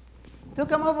 Took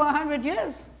them over 100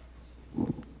 years.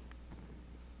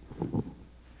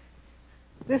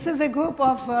 This is a group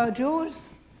of Jews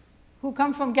who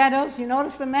come from ghettos. You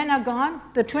notice the men are gone.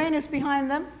 The train is behind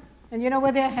them, and you know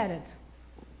where they're headed.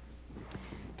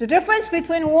 The difference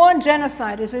between war and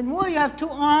genocide is in war you have two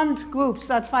armed groups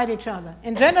that fight each other.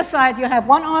 In genocide you have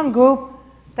one armed group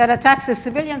that attacks a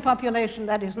civilian population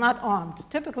that is not armed,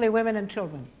 typically women and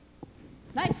children.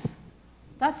 Nice.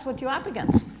 That's what you're up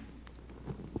against.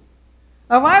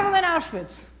 Arrival in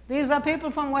Auschwitz. These are people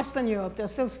from Western Europe. They're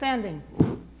still standing.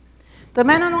 The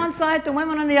men on one side, the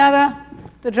women on the other,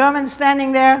 the Germans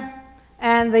standing there,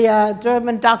 and the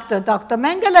German doctor, Dr.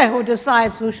 Mengele, who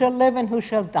decides who shall live and who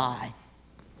shall die.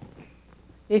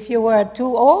 If you were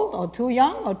too old or too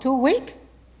young or too weak,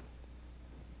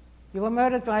 you were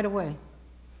murdered right away.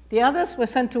 The others were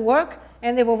sent to work,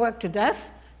 and they were worked to death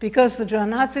because the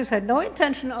German Nazis had no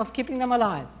intention of keeping them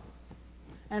alive.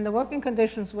 And the working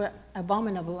conditions were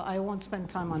abominable. I won't spend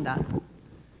time on that.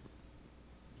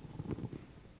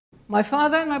 My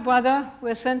father and my brother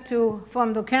were sent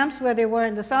from the camps where they were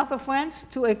in the south of France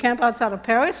to a camp outside of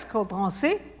Paris called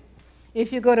Drancy.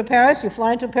 If you go to Paris, you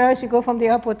fly into Paris, you go from the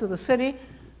airport to the city,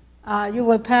 you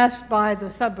will pass by the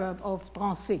suburb of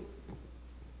Drancy.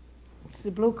 It's a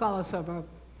blue-collar suburb.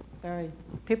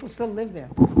 People still live there.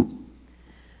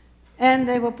 And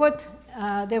they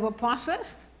were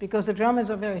processed, because the Germans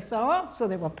are very thorough, so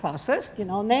they were processed, you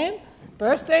know, name,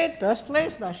 birth date,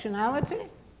 birthplace, nationality.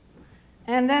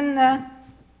 And then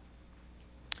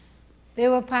they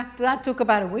were packed, that took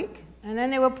about a week, and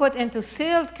then they were put into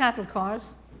sealed cattle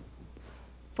cars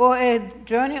for a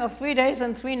journey of 3 days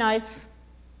and 3 nights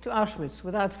to Auschwitz,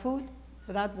 without food,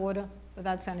 without water,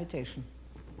 without sanitation.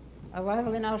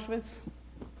 Arrival in Auschwitz,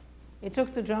 it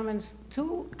took the Germans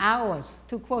 2 hours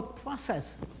to, quote,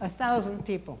 process 1,000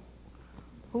 people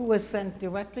who were sent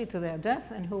directly to their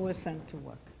death and who were sent to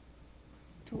work.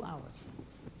 2 hours.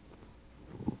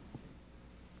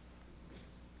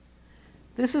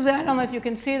 This is, I don't know if you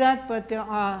can see that, but there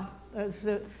are,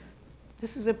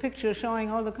 this is a picture showing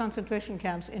all the concentration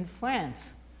camps in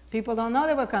France. People don't know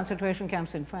there were concentration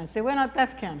camps in France. They were not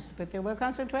death camps, but there were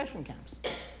concentration camps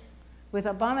with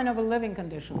abominable living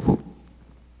conditions.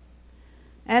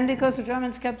 And because the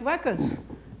Germans kept records,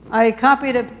 I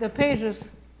copied the pages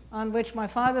on which my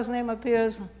father's name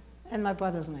appears and my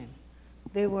brother's name.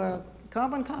 They were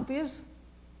carbon copies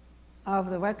of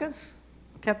the records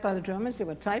kept by the Germans. They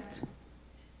were typed,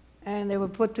 and they were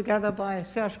put together by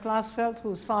Serge Glasfeld,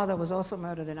 whose father was also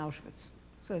murdered in Auschwitz.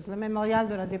 So it's Le Mémorial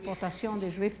de la Déportation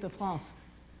des Juifs de France.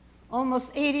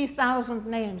 Almost 80,000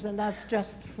 names, and that's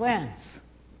just France.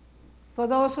 For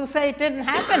those who say it didn't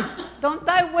happen, don't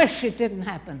I wish it didn't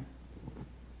happen?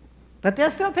 But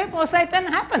there's still people who say it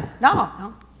didn't happen.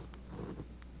 No.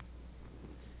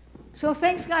 So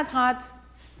things got hot,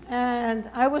 and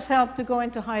I was helped to go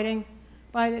into hiding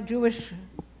by the Jewish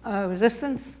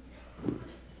resistance.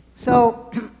 So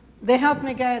they helped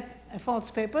me get false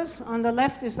papers. On the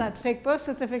left is that fake birth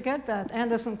certificate that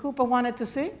Anderson Cooper wanted to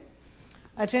see.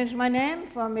 I changed my name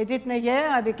from Edith Mayer.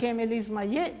 I became Elise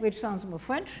Mayer, which sounds more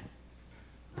French.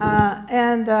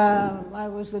 I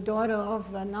was the daughter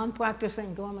of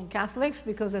non-practicing Roman Catholics,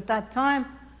 because at that time,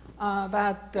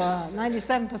 about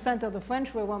 97% of the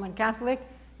French were Roman Catholic.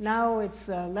 Now it's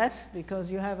less, because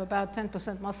you have about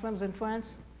 10% Muslims in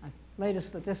France. Latest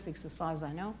statistics, as far as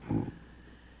I know.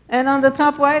 And on the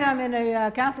top right, I'm in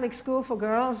a Catholic school for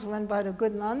girls run by the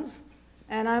good nuns.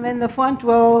 And I'm in the front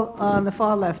row on the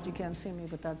far left. You can't see me,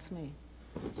 but that's me,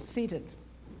 seated.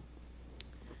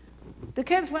 The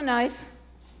kids were nice.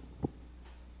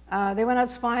 They were not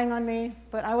spying on me,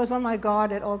 but I was on my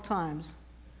guard at all times.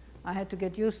 I had to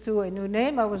get used to a new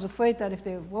name. I was afraid that if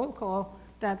they roll call,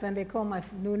 that when they call my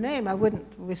new name, I wouldn't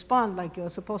respond like you're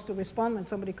supposed to respond when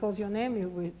somebody calls your name.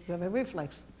 You have a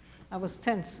reflex. I was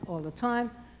tense all the time.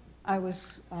 I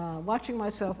was watching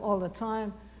myself all the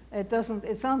time.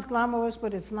 It sounds glamorous,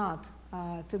 but it's not,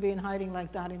 to be in hiding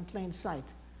like that in plain sight,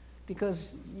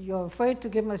 because you're afraid to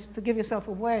give yourself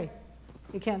away.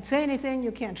 You can't say anything,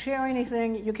 you can't share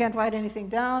anything, you can't write anything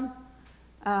down.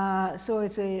 So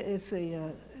it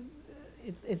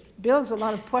builds a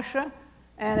lot of pressure.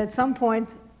 And at some point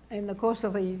in the course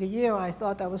of the year, I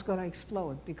thought I was going to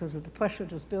explode because of the pressure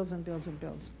just builds and builds and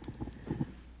builds.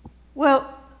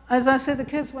 Well, as I said, the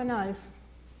kids were nice.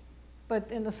 But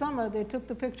in the summer, they took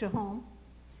the picture home,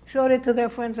 showed it to their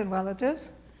friends and relatives,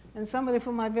 and somebody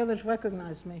from my village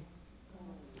recognized me.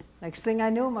 Next thing I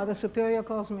knew, Mother Superior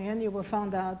calls me in, you were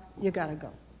found out, you got to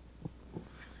go.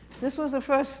 This was the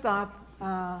first stop.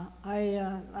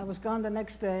 I was gone the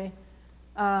next day.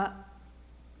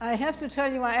 I have to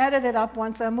tell you, I added it up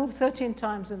once. I moved 13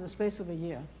 times in the space of a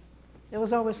year. There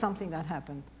was always something that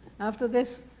happened. After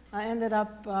this, I ended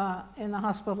up in the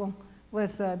hospital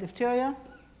with diphtheria,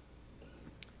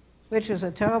 which is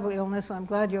a terrible illness. I'm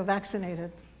glad you're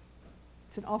vaccinated.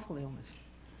 It's an awful illness.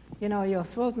 You know, your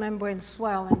throat membranes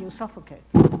swell and you suffocate.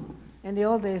 In the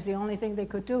old days, the only thing they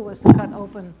could do was to cut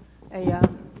open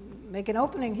make an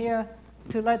opening here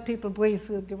to let people breathe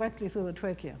directly through the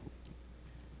trachea.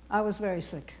 I was very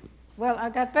sick. Well, I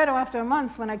got better after a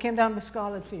month when I came down with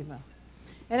scarlet fever.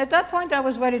 And at that point, I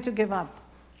was ready to give up,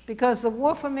 because the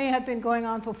war for me had been going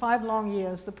on for 5 long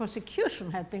years. The persecution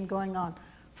had been going on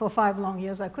for 5 long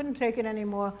years. I couldn't take it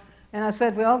anymore. And I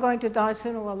said, we're all going to die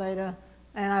sooner or later.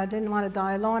 And I didn't want to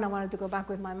die alone. I wanted to go back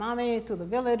with my mommy to the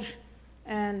village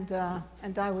and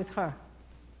die with her.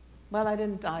 Well, I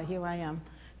didn't die. Here I am.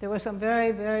 There were some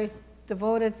very, very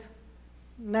devoted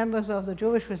members of the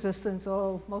Jewish resistance,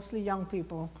 all mostly young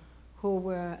people, who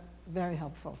were very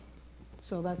helpful.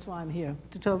 So that's why I'm here,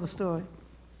 to tell the story.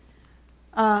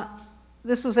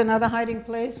 This was another hiding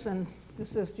place, and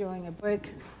this is during a break.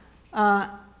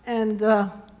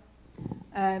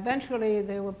 Eventually,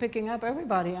 they were picking up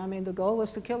everybody. I mean, the goal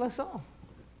was to kill us all,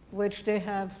 which they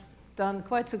have done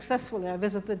quite successfully. I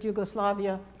visited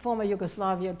Yugoslavia, former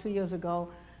Yugoslavia, 2 years ago,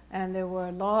 and there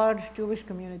were large Jewish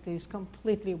communities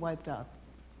completely wiped out.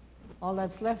 All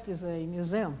that's left is a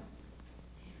museum.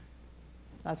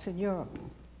 That's in Europe.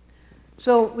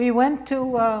 So we went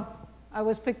to, I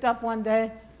was picked up one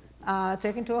day,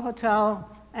 taken to a hotel,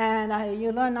 and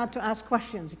you learn not to ask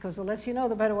questions, because the less you know,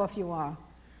 the better off you are.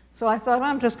 So I thought, well,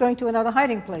 I'm just going to another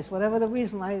hiding place, whatever the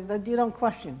reason, you don't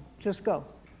question, just go.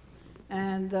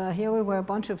 And here we were, a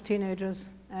bunch of teenagers,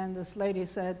 and this lady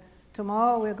said,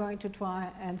 tomorrow we're going to try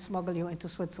and smuggle you into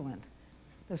Switzerland.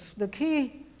 The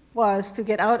key was to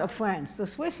get out of France. The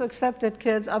Swiss accepted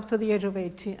kids up to the age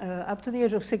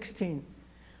of 16.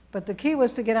 But the key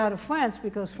was to get out of France,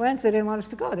 because France, they didn't want us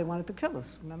to go. They wanted to kill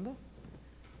us, remember?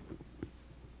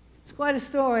 It's quite a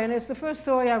story, and it's the first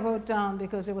story I wrote down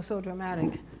because it was so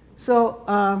dramatic. So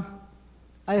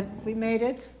we made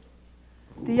it.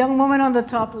 The young woman on the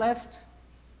top left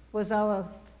was our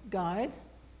guide.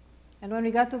 And when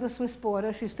we got to the Swiss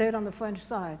border, she stayed on the French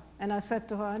side. And I said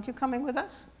to her, aren't you coming with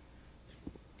us?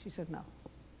 She said no.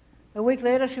 A week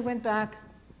later, she went back,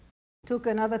 took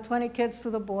another 20 kids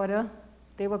to the border.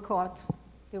 They were caught.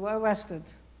 They were arrested.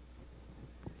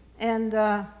 And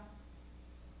the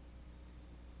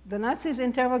Nazis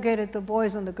interrogated the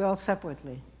boys and the girls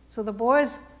separately. So the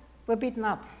boys were beaten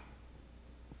up.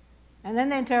 And then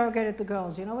they interrogated the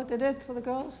girls. You know what they did for the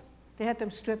girls? They had them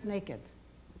stripped naked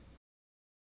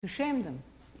to shame them,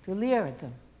 to leer at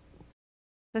them.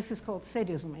 This is called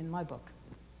sadism in my book.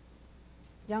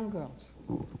 Young girls.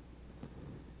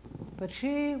 But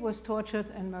she was tortured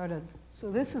and murdered.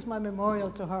 So this is my memorial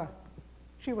to her.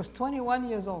 She was 21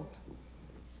 years old.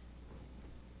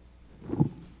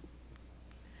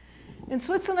 In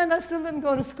Switzerland, I still didn't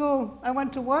go to school. I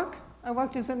went to work. I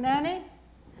worked as a nanny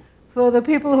for the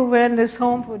people who ran this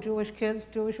home for Jewish kids,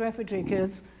 Jewish refugee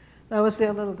kids. That was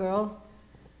their little girl.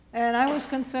 And I was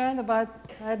concerned about,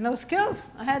 I had no skills.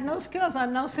 I had no skills.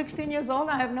 I'm now 16 years old.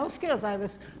 I have no skills. I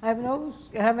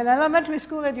have an elementary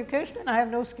school education, and I have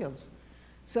no skills.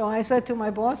 So I said to my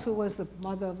boss, who was the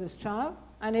mother of this child,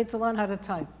 I need to learn how to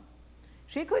type.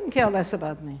 She couldn't care less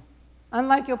about me.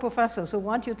 Unlike your professors who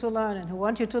want you to learn and who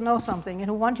want you to know something and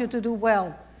who want you to do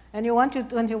well and who want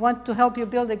to help you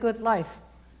build a good life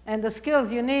and the skills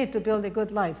you need to build a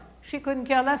good life. She couldn't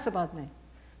care less about me.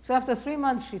 So after 3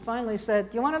 months, she finally said,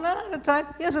 you want to learn how to type?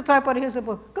 Here's a typewriter, here's a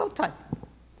book. Go type.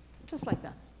 Just like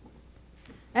that.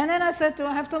 And then I said to her,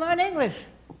 I have to learn English.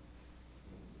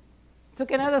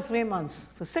 Took another 3 months.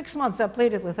 For 6 months, I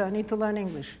pleaded with her, I need to learn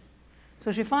English.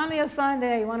 So she finally assigned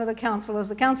one of the counselors.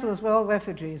 The counselors were all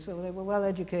refugees, so they were well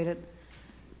educated.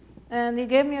 And he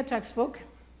gave me a textbook.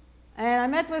 And I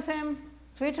met with him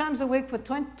 3 times a week for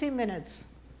 20 minutes.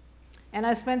 And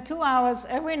I spent 2 hours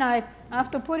every night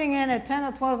after putting in a 10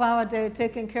 or 12-hour day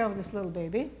taking care of this little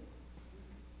baby.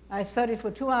 I studied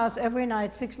for 2 hours every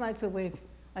night, 6 nights a week.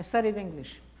 I studied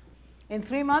English. In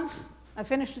 3 months, I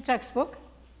finished the textbook.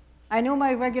 I knew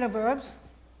my regular verbs.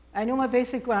 I knew my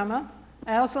basic grammar.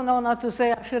 I also know not to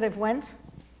say I should have went.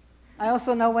 I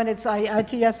also know when it's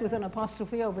ITS with an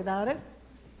apostrophe or without it.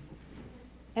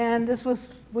 And this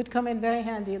would come in very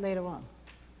handy later on.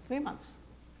 3 months.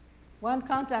 1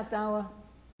 contact hour,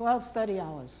 12 study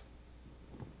hours.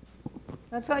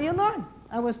 That's how you learn.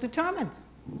 I was determined.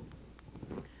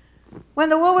 When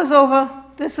the war was over,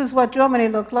 this is what Germany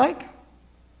looked like.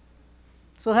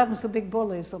 That's what happens to big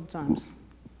bullies sometimes.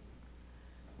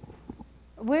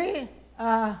 We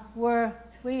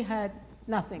had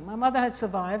nothing. My mother had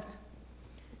survived,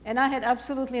 and I had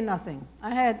absolutely nothing.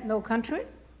 I had no country,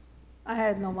 I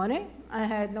had no money, I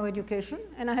had no education,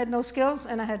 and I had no skills,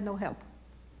 and I had no help.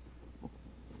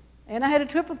 And I had a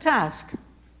triple task,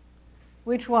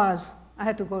 which was I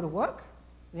had to go to work,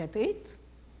 we had to eat.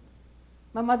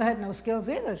 My mother had no skills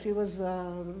either. She was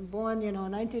born, in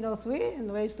 1903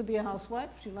 and raised to be a housewife.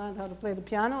 She learned how to play the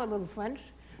piano, a little French.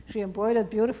 She embroidered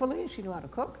beautifully. She knew how to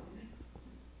cook.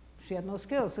 She had no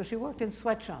skills, so she worked in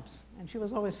sweatshops, and she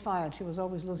was always fired. She was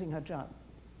always losing her job.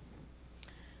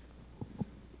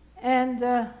 And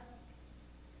I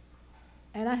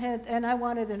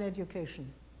wanted an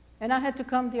education. And I had to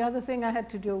come, the other thing I had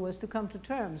to do was to come to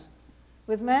terms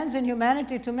with man's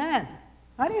inhumanity to man.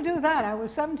 How do you do that? I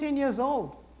was 17 years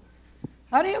old.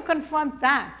 How do you confront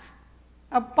that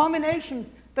abomination?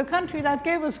 The country that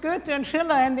gave us Goethe and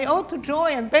Schiller and the Ode to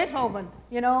Joy and Beethoven,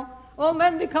 all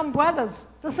men become brothers.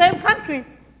 The same country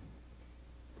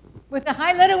with a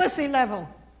high literacy level.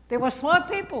 They were smart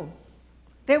people.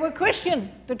 They were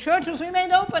Christian. The churches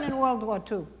remained open in World War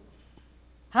II.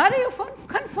 How do you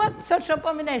confront such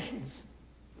abominations?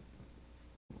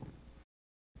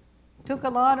 It took a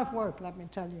lot of work, let me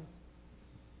tell you.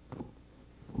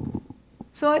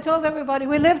 So I told everybody,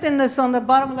 we lived in this, on the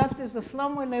bottom left is the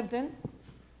slum we lived in.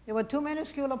 There were 2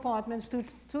 minuscule apartments,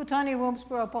 two tiny rooms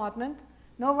per apartment,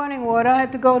 no running water. I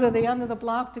had to go to the end of the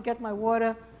block to get my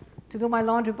water, to do my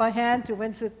laundry by hand, to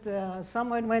rinse it.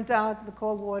 Someone went out, the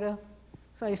cold water.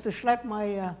 So I used to schlep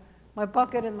my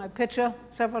bucket and my pitcher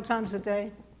several times a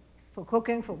day for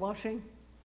cooking, for washing.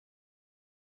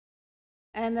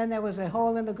 And then there was a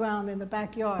hole in the ground in the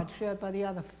backyard shared by the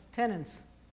other tenants.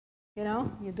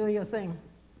 You do your thing.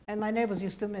 And my neighbors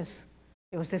used to miss.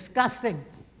 It was disgusting.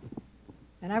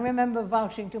 And I remember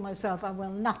vouching to myself, I will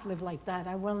not live like that.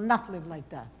 I will not live like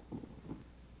that.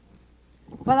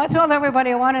 Well, I told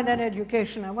everybody I wanted an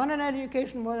education. I wanted an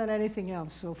education more than anything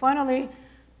else. So finally,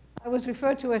 I was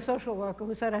referred to a social worker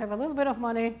who said, I have a little bit of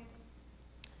money,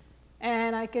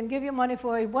 and I can give you money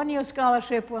for a 1-year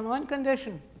scholarship on one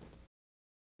condition.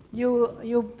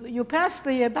 You pass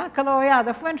the baccalaureate,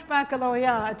 the French baccalaureate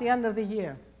at the end of the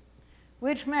year,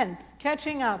 which meant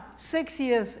catching up 6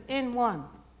 years in one.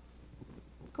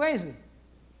 Crazy.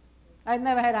 I'd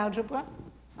never had algebra.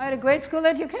 I had a grade school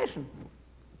education.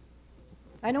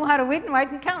 I knew how to read and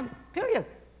write and count, period.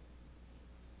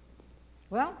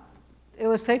 Well, it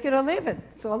was take it or leave it.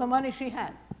 It's all the money she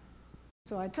had.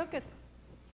 So I took it.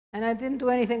 And I didn't do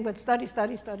anything but study,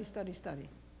 study, study, study, study.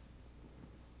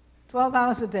 12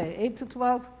 hours a day, 8 to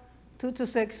 12, 2 to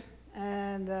 6,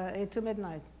 and 8 to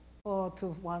midnight, or to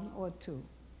 1 or 2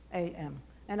 a.m.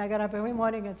 And I got up every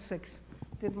morning at 6,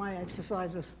 did my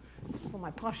exercises for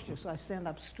my posture, so I stand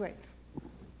up straight.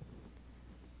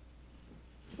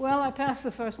 Well, I passed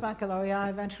the first baccalaureate.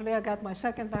 Eventually, I got my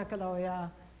second baccalaureate,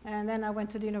 and then I went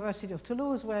to the University of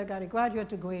Toulouse, where I got a graduate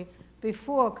degree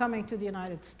before coming to the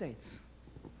United States.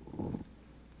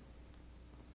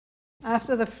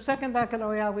 After the second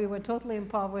baccalaureate, we were totally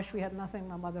impoverished. We had nothing.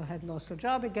 My mother had lost her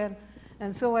job again.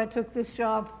 And so I took this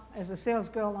job as a sales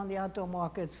girl on the outdoor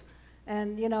markets.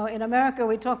 And, in America,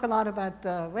 we talk a lot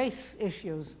about race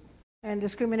issues and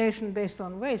discrimination based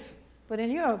on race. But in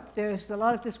Europe, there's a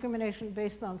lot of discrimination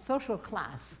based on social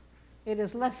class. It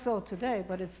is less so today,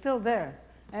 but it's still there.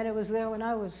 And it was there when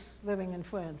I was living in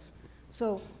France.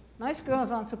 So nice girls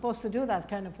aren't supposed to do that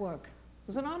kind of work. It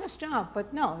was an honest job,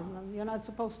 but no, you're not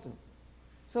supposed to.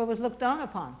 So it was looked down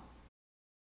upon.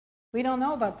 We don't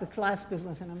know about the class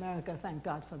business in America, thank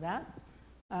God for that.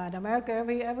 In America,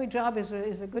 every job is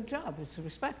a good job. It's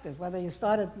respected, whether you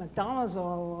start at McDonald's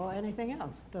or anything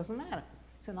else. It doesn't matter.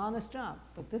 It's an honest job,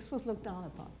 but this was looked down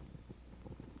upon.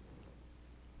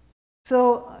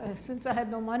 So since I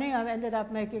had no money, I ended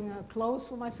up making clothes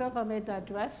for myself. I made that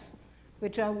dress,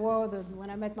 which I wore when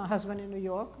I met my husband in New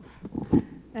York.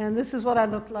 And this is what I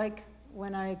looked like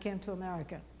when I came to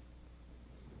America.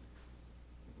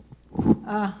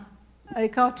 A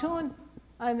cartoon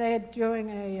I made during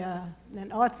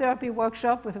an art therapy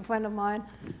workshop with a friend of mine.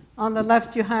 On the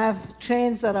left, you have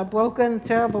chains that are broken,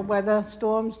 terrible weather,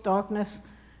 storms, darkness,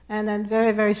 and then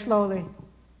very, very slowly,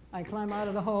 I climb out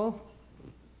of the hole,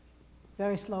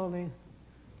 very slowly,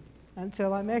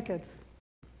 until I make it.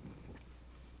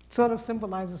 Sort of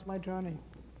symbolizes my journey.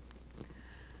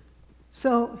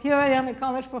 So here I am, a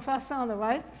college professor on the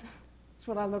right. That's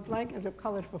what I look like as a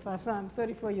college professor. I'm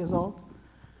 34 years old.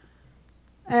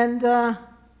 And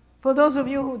for those of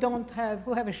you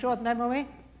who have a short memory,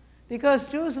 because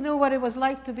Jews knew what it was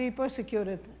like to be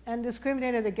persecuted and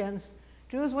discriminated against,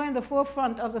 Jews were in the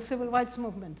forefront of the civil rights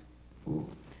movement.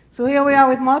 So here we are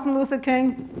with Martin Luther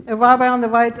King, a rabbi on the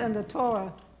right, and the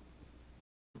Torah.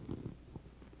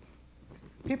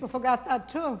 People forgot that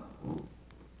too.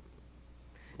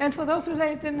 And for those who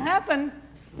say it didn't happen,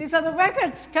 these are the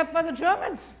records kept by the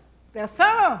Germans. They're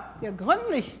thorough, they're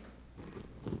gründlich.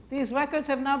 These records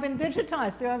have now been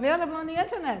digitized. They're available on the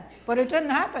internet. But it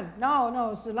didn't happen.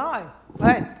 No, it's a lie.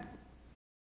 Right.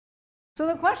 So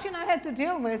the question I had to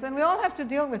deal with, and we all have to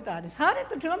deal with that, is how did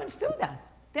the Germans do that?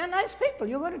 They're nice people.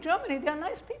 You go to Germany, they're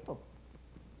nice people.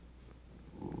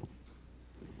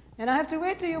 And I have to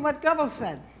read to you what Goebbels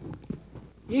said.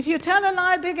 If you tell a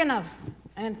lie big enough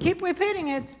and keep repeating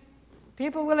it,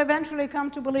 people will eventually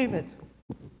come to believe it.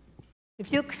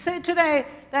 If you say today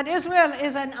that Israel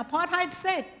is an apartheid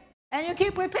state, and you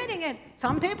keep repeating it,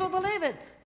 some people believe it.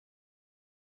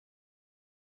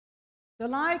 The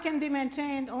lie can be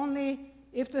maintained only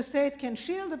if the state can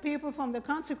shield the people from the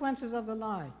consequences of the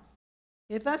lie.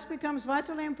 It thus becomes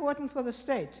vitally important for the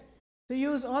state to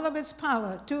use all of its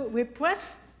power to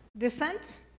repress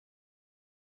dissent,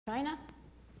 China,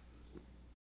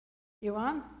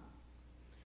 Iran.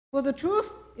 For the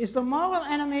truth is the moral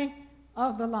enemy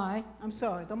of the lie,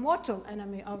 the mortal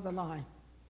enemy of the lie.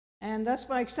 And thus,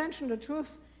 by extension, the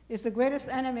truth is the greatest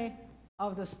enemy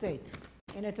of the state.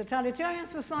 In a totalitarian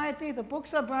society, the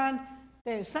books are burned,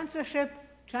 there is censorship,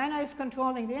 China is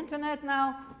controlling the internet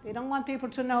now, they don't want people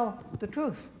to know the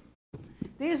truth.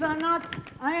 These are not,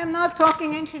 I am not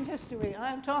talking ancient history,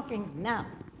 I am talking now.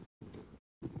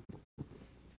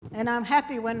 And I'm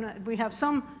happy when we have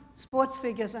some sports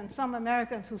figures and some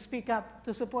Americans who speak up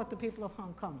to support the people of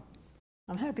Hong Kong.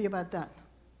 I'm happy about that.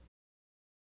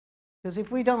 Because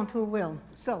if we don't, who will?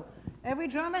 So, every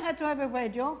German had to have a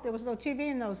radio. There was no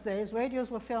TV in those days. Radios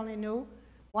were fairly new.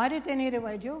 Why did they need a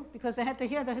radio? Because they had to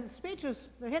hear the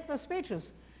Hitler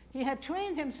speeches. He had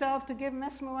trained himself to give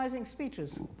mesmerizing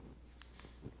speeches.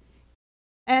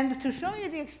 And to show you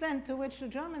the extent to which the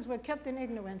Germans were kept in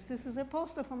ignorance, this is a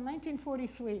poster from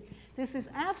 1943. This is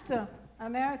after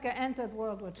America entered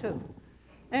World War II.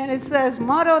 And it says,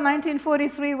 motto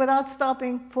 1943, without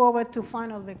stopping, forward to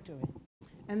final victory.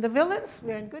 And the villains,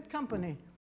 we're in good company.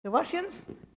 The Russians,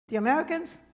 the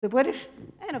Americans, the British,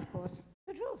 and of course,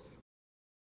 the Jews.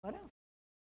 What else?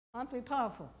 Aren't we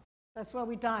powerful? That's why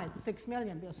we died, 6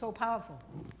 million. We're so powerful.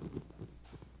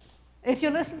 If you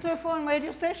listened to a foreign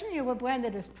radio station, you were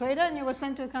branded as traitor and you were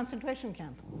sent to a concentration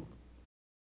camp.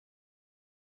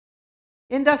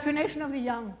 Indoctrination of the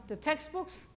young. The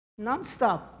textbooks,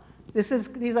 non-stop.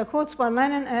 These are quotes by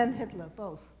Lenin and Hitler,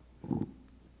 both.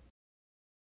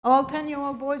 All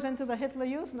 10-year-old boys into the Hitler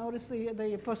Youth. Notice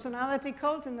the personality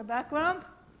cult in the background.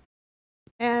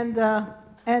 And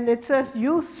it says,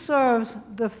 youth serves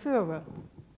the Führer.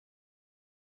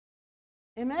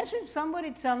 Imagine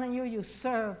somebody telling you you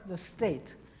serve the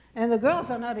state. And the girls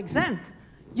are not exempt.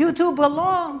 You too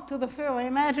belong to the Führer.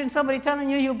 Imagine somebody telling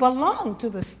you you belong to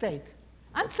the state.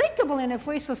 Unthinkable in a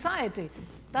free society.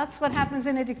 That's what happens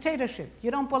in a dictatorship. You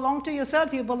don't belong to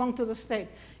yourself, you belong to the state.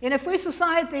 In a free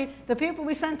society, the people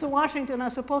we send to Washington are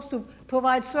supposed to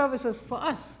provide services for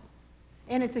us.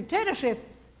 In a dictatorship,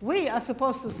 we are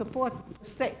supposed to support the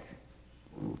state.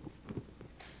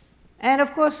 And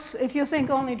of course, if you think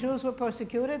only Jews were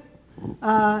persecuted,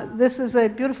 this is a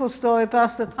beautiful story.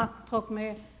 Pastor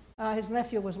Trokme, his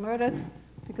nephew was murdered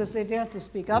because they dared to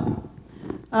speak up.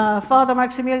 Father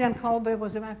Maximilian Kolbe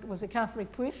was a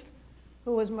Catholic priest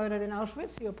who was murdered in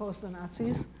Auschwitz. He opposed the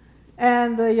Nazis.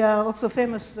 And the also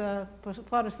famous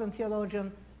Protestant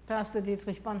theologian, Pastor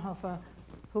Dietrich Bonhoeffer,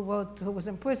 who was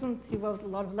imprisoned. He wrote a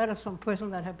lot of letters from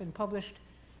prison that have been published.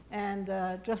 And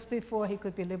just before he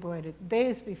could be liberated,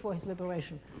 days before his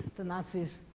liberation, the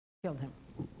Nazis killed him.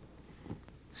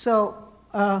 So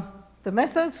the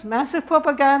methods, massive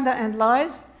propaganda and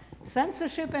lies,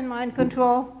 censorship and mind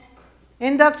control,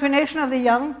 indoctrination of the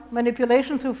young,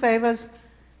 manipulation through favors,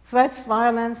 threats,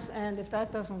 violence, and if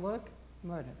that doesn't work,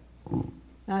 murder,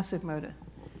 massive murder.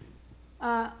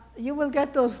 You will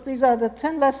get those. These are the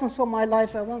 10 lessons from my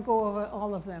life. I won't go over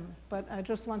all of them, but I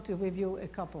just want to review a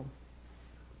couple.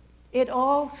 It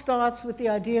all starts with the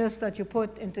ideas that you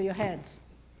put into your heads.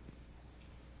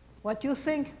 What you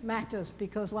think matters,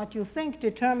 because what you think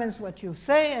determines what you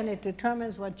say, and it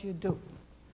determines what you do.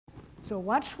 So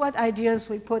watch what ideas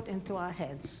we put into our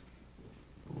heads.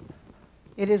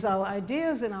 It is our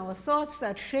ideas and our thoughts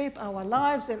that shape our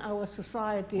lives and our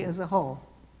society as a whole.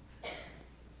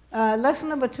 Lesson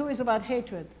number 2 is about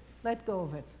hatred. Let go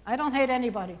of it. I don't hate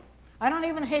anybody. I don't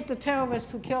even hate the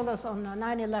terrorists who killed us on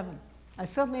 9/11. I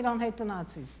certainly don't hate the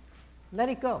Nazis. Let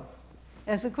it go.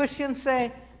 As the Christians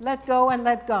say, let go and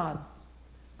let God.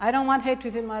 I don't want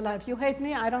hatred in my life. You hate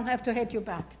me, I don't have to hate you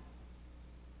back.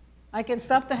 I can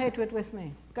stop the hatred with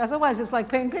me. Because otherwise it's like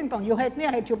playing ping pong. You hate me,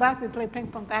 I hate you back, we play ping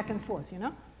pong back and forth, you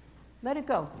know? Let it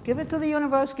go. Give it to the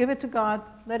universe, give it to God,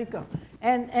 let it go.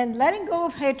 And letting go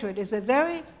of hatred is a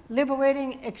very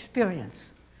liberating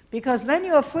experience. Because then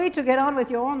you are free to get on with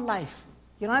your own life.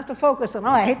 You don't have to focus on, oh,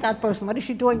 I hate that person, what is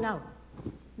she doing now?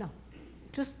 No.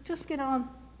 Just get on.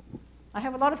 I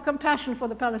have a lot of compassion for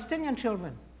the Palestinian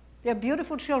children. They're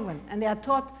beautiful children, and they are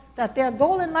taught that their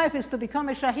goal in life is to become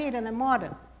a shaheed and a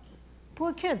martyr.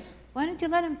 Poor kids. Why don't you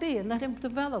let him be and let him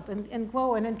develop and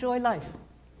grow and enjoy life?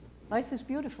 Life is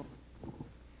beautiful.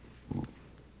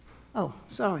 Oh,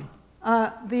 sorry.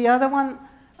 The other one,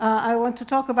 I want to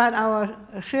talk about our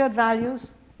shared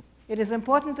values. It is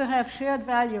important to have shared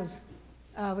values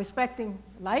respecting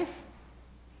life,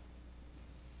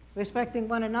 respecting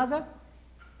one another.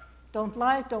 Don't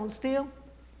lie, don't steal,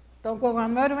 don't go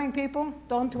around murdering people,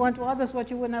 don't do unto others what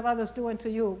you wouldn't have others do unto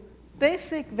you.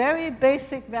 Basic, very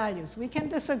basic values. We can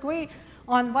disagree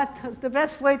on what is the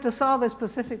best way to solve a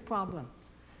specific problem,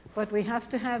 but we have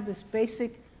to have this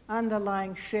basic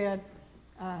underlying shared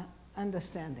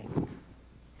understanding.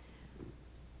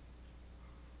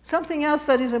 Something else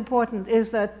that is important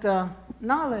is that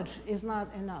knowledge is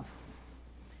not enough.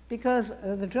 Because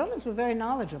the Germans were very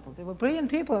knowledgeable. They were brilliant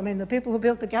people. I mean, the people who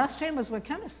built the gas chambers were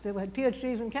chemists. They had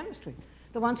PhDs in chemistry.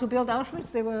 The ones who built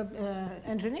Auschwitz, they were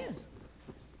engineers.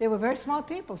 They were very smart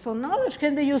people. So knowledge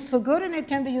can be used for good and it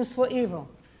can be used for evil.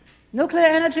 Nuclear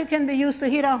energy can be used to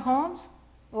heat our homes,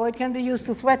 or it can be used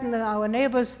to threaten our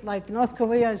neighbors like North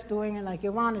Korea is doing and like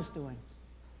Iran is doing.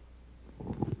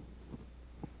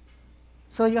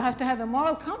 So you have to have a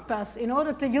moral compass in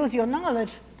order to use your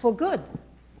knowledge for good.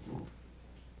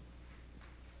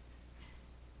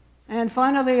 And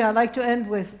finally, I'd like to end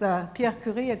with Pierre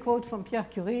Curie, a quote from Pierre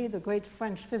Curie, the great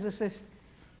French physicist.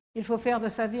 Il faut faire de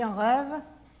sa vie un rêve,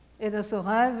 et de ce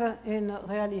rêve une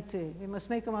réalité. We must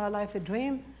make of our life a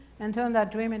dream and turn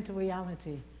that dream into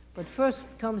reality. But first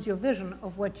comes your vision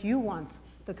of what you want,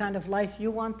 the kind of life you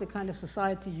want, the kind of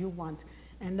society you want.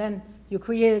 And then you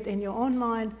create it in your own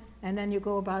mind, and then you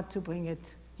go about to bring it,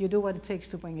 you do what it takes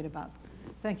to bring it about.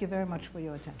 Thank you very much for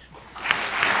your attention.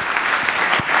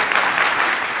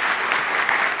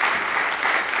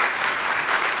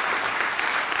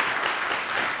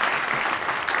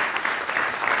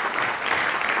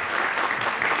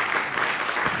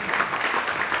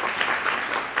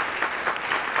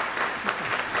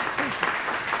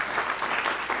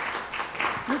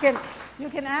 You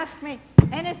can ask me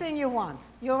anything you want.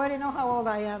 You already know how old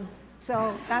I am,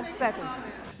 so that's settled.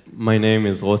 My name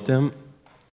is Rotem.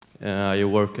 I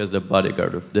work as the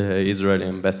bodyguard of the Israeli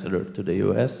ambassador to the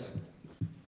US.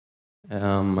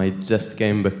 I just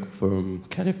came back from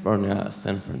California,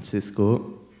 San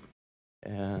Francisco,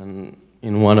 and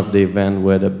in one of the events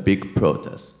we had a big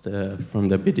protest from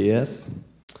the BDS.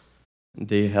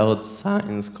 They held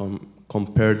signs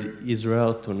compared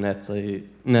Israel to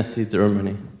Nazi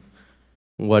Germany.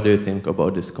 What do you think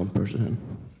about this comparison?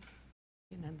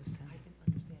 I didn't understand.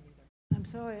 I'm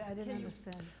sorry, I didn't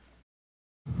understand.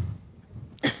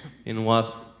 In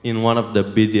one of the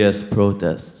BDS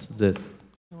protests that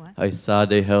I saw,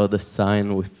 they held a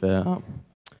sign with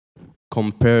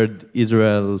compared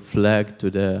Israel flag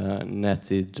to the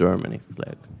Nazi Germany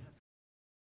flag.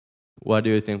 What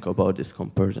do you think about this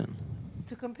comparison?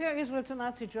 To compare Israel to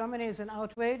Nazi Germany is an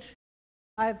outrage.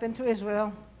 I've been to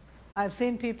Israel. I've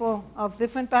seen people of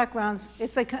different backgrounds.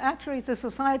 Actually, it's a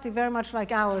society very much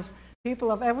like ours.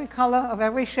 People of every color, of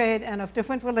every shade, and of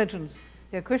different religions.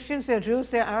 They're Christians, they're Jews,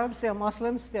 they're Arabs, they're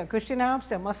Muslims, they're Christian Arabs,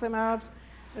 they're Muslim Arabs.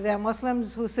 They're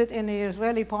Muslims who sit in the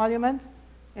Israeli parliament,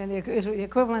 in the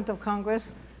equivalent of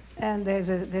Congress. And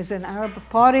there's an Arab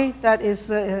party that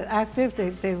is active.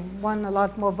 They won a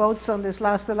lot more votes on this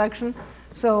last election.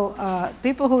 So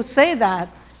people who say that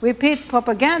repeat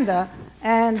propaganda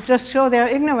and just show their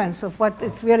ignorance of what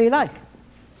it's really like.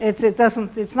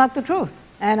 It's not the truth.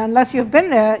 And unless you've been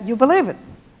there, you believe it.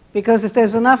 Because if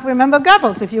there's enough, remember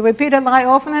Goebbels, if you repeat a lie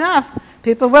often enough,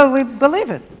 people will believe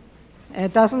it.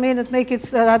 It doesn't mean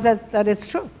that it's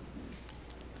true.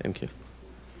 Thank you.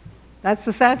 That's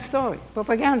the sad story,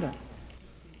 propaganda.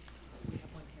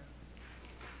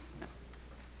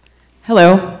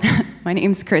 Hello, my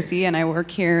name's Chrissy and I work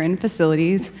here in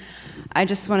facilities. I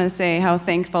just want to say how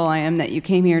thankful I am that you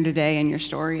came here today and your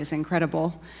story is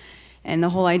incredible. And the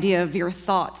whole idea of your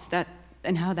thoughts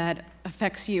and how that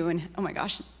affects you, and oh my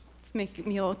gosh, it's making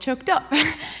me a little choked up,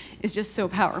 is just so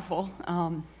powerful.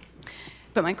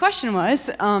 But my question was,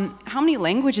 how many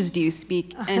languages do you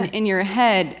speak? And in your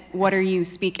head, what are you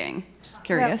speaking? Just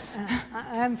curious. Well,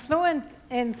 I'm fluent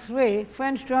in 3,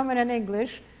 French, German, and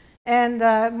English. And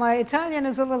my Italian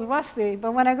is a little rusty,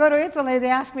 but when I go to Italy, they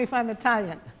ask me if I'm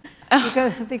Italian,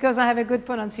 because I have a good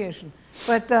pronunciation.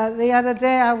 But the other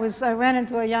day, I ran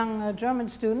into a young German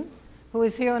student who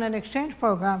is here on an exchange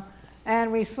program,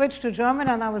 and we switched to German,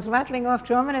 and I was rattling off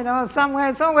German, and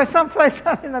it's always someplace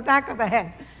in the back of the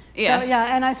head. Yeah. So,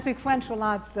 yeah, and I speak French a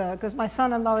lot, because my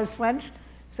son-in-law is French,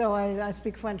 so I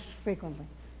speak French frequently.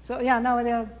 So, yeah, no,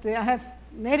 I have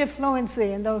native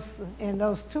fluency in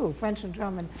those 2, French and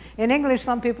German. In English,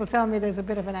 some people tell me there's a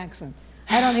bit of an accent.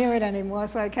 I don't hear it anymore,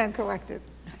 so I can't correct it.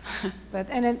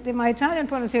 My Italian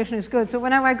pronunciation is good. So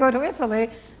whenever I go to Italy,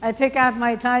 I take out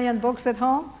my Italian books at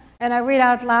home, and I read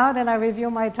out loud, and I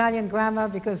review my Italian grammar,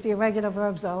 because the irregular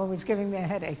verbs are always giving me a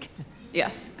headache.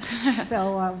 Yes.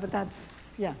 So, but that's,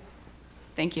 yeah.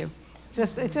 Thank you.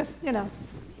 It just, you know,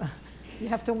 you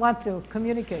have to want to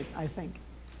communicate, I think.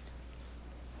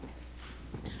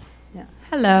 Yeah.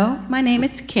 Hello, my name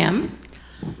is Kim.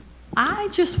 I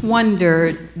just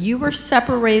wondered, you were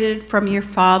separated from your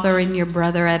father and your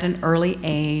brother at an early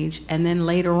age, and then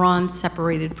later on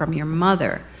separated from your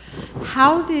mother.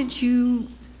 How did you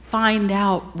find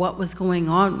out what was going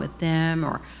on with them,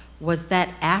 or was that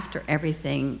after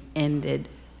everything ended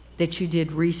that you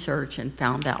did research and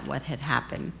found out what had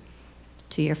happened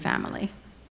to your family?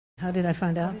 How did I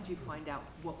find out? How did you find out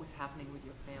what was happening with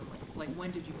your family? Like,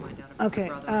 when did you find out about your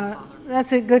brother and father?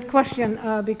 That's a good question,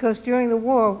 because during the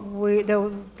war,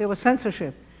 there was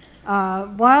censorship.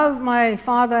 While my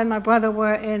father and my brother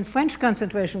were in French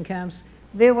concentration camps,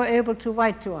 they were able to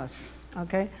write to us,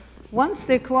 okay? Once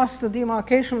they crossed the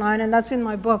demarcation line, and that's in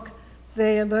my book,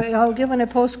 they were all given a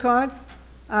postcard,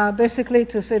 basically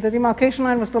to say the demarcation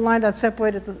line was the line that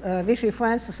separated Vichy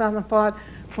France, the southern part,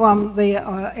 from the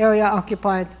area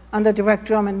occupied under direct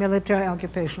German military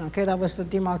occupation. Okay, that was the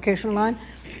demarcation line.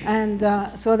 And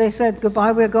so they said,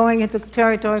 goodbye, we're going into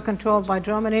territory controlled by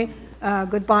Germany.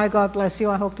 Goodbye, God bless you,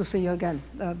 I hope to see you again,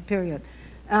 period.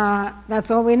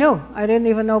 That's all we knew. I didn't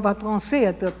even know about Drancy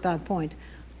at that point.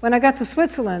 When I got to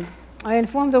Switzerland, I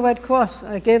informed the Red Cross.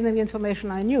 I gave them the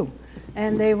information I knew.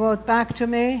 And they wrote back to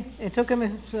me. It took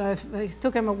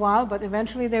them a while, but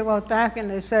eventually they wrote back and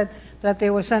they said that they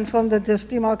were sent from this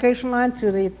demarcation line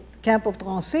to the camp of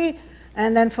Drancy,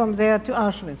 and then from there to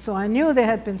Auschwitz. So I knew they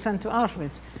had been sent to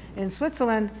Auschwitz. In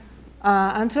Switzerland,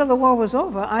 until the war was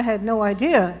over, I had no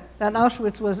idea that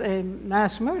Auschwitz was a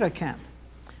mass murder camp.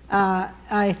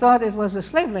 I thought it was a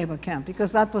slave labor camp,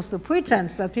 because that was the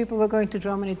pretense that people were going to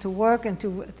Germany to work and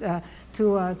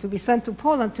to be sent to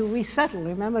Poland to resettle.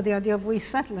 Remember the idea of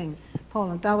resettling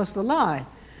Poland? That was the lie.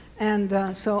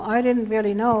 And so I didn't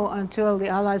really know until the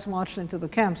Allies marched into the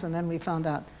camps, and then we found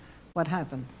out what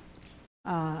happened.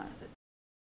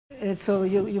 So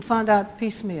you found out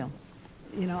piecemeal,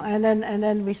 you know, and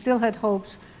then we still had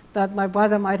hopes that my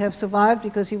brother might have survived,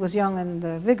 because he was young and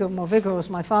more vigorous.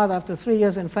 My father, after 3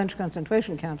 years in French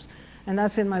concentration camps, and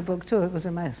that's in my book too. It was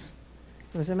a mess.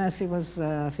 It was a mess. He was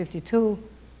 52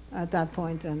 at that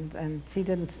point, and he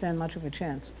didn't stand much of a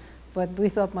chance. But we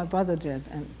thought my brother did,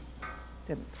 and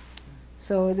didn't.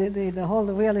 So the whole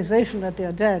realization that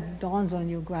they're dead dawns on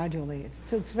you gradually.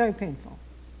 It's very painful.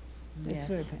 It's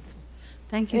very painful.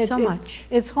 Thank you so much.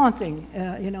 It's haunting.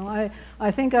 You know,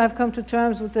 I think I've come to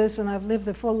terms with this, and I've lived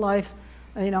a full life.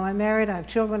 You know, I'm married, I have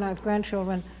children, I have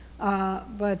grandchildren,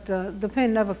 but the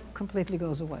pain never completely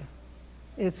goes away.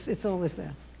 It's always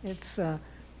there. It's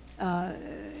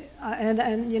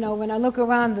and you know, when I look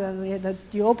around,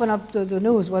 you open up the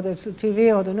news, whether it's the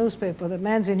TV or the newspaper, the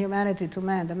man's inhumanity to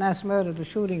man, the mass murder, the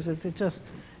shootings, it's just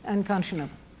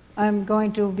unconscionable. I'm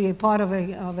going to be a part of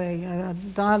a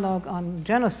dialogue on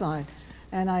genocide,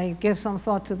 and I gave some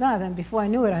thought to that, and before I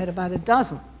knew it, I had about a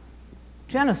dozen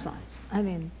genocides. I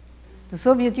mean, the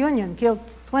Soviet Union killed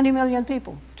 20 million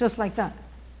people, just like that.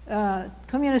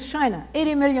 communist China,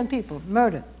 80 million people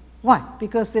murdered. Why?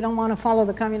 Because they don't want to follow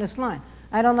the communist line.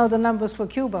 I don't know the numbers for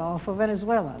Cuba or for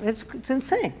Venezuela. It's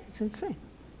insane. It's insane.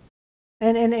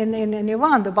 And in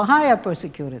Iran, the Baha'i are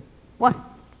persecuted. Why?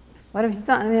 What have you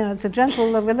done? I mean, it's a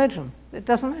gentle religion. It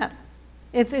doesn't matter.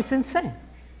 It's insane.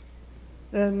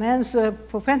 The man's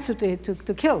propensity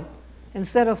to kill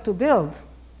instead of to build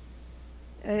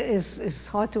is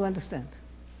hard to understand.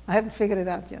 I haven't figured it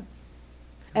out yet.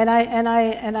 And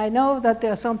I know that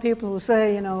there are some people who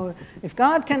say, you know, if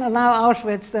God can allow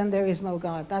Auschwitz, then there is no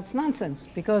God. That's nonsense,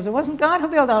 because it wasn't God who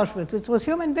built Auschwitz. It was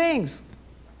human beings.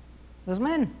 It was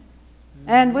men.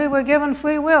 And we were given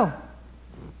free will.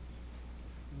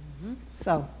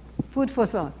 So, food for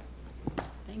thought.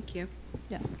 Thank you.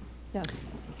 Yeah. Yes.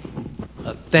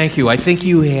 Thank you. I think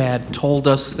you had told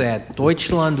us that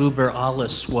Deutschland über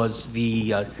alles was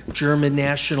the German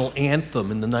national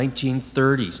anthem in the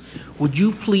 1930s. Would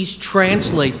you please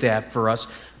translate that for us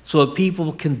so that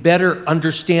people can better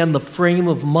understand the frame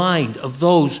of mind of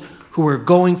those who are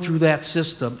going through that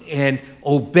system and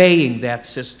obeying that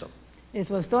system? It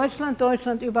was Deutschland,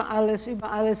 Deutschland über alles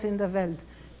in der Welt,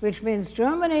 which means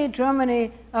Germany,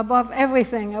 Germany above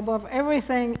everything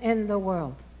in the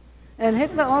world. And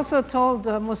Hitler also told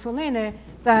Mussolini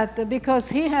that because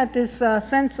he had this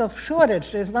sense of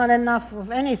shortage, there's not enough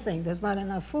of anything, there's not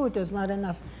enough food, there's not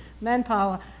enough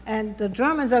manpower, and the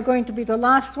Germans are going to be the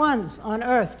last ones on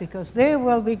earth because they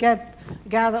will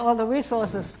gather all the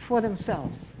resources for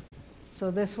themselves. So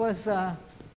this was a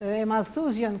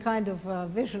Malthusian kind of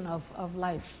vision of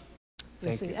life.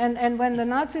 Thank you. And when the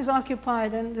Nazis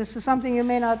occupied, and this is something you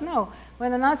may not know, when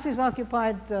the Nazis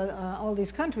occupied all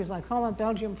these countries like Holland,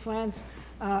 Belgium, France,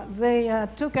 they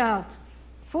took out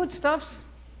foodstuffs,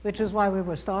 which is why we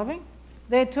were starving.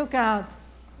 They took out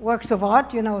works of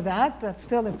art, you know that, that's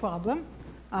still a problem,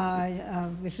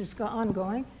 which is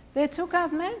ongoing. They took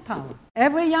out manpower.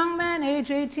 Every young man, age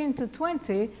 18 to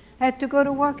 20, had to go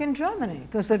to work in Germany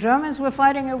because the Germans were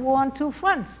fighting a war on two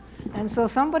fronts. And so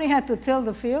somebody had to till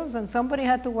the fields and somebody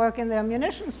had to work in their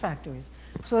munitions factories.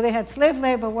 So they had slave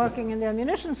labor working in their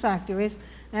munitions factories,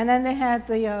 and then they had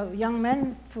the young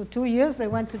men for 2 years. They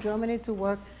went to Germany to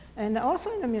work, and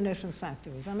also in the munitions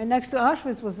factories. I mean, next to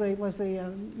Auschwitz was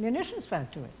the munitions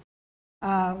factory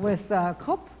with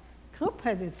Krupp. Krupp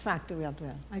had its factory up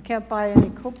there. I can't buy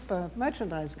any Krupp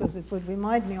merchandise because it would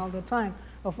remind me all the time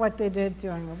of what they did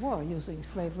during the war using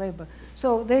slave labor.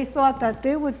 So they thought that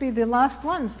they would be the last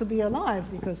ones to be alive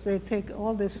because they take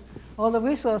all the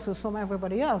resources from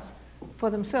everybody else for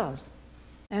themselves.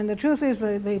 And the truth is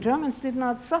the Germans did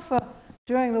not suffer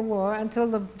during the war until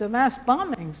the mass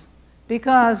bombings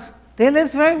because they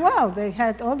lived very well. They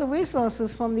had all the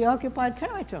resources from the occupied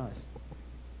territories.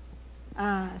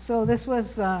 So this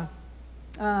was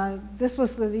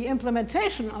the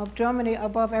implementation of Germany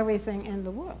above everything in the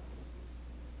world.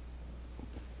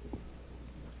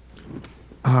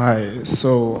 Hi.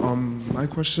 So my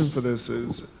question for this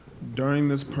is, during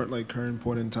this current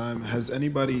point in time, has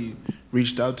anybody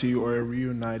reached out to you or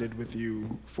reunited with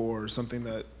you for something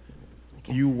that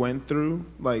you went through,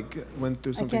 went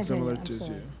through something similar to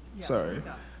you? Yeah, Sorry.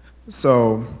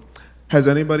 So has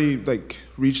anybody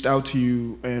reached out to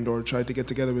you and or tried to get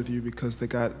together with you because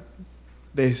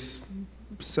they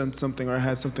sent something or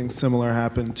had something similar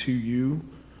happen to you,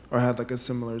 or had a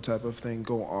similar type of thing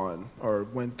go on, or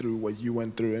went through what you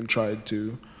went through and tried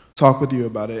to talk with you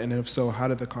about it? And if so, how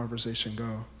did the conversation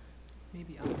go?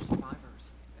 Maybe other survivors.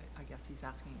 I guess he's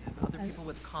asking, have other people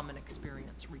with common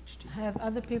experience reached you? Have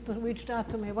other people reached out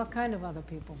to me? What kind of other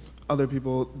people? Other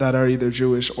people that are either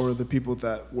Jewish or the people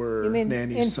that were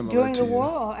nannies similar to you. During the war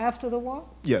or after the war?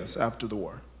 Yes, after the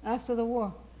war. After the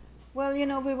war. Well, you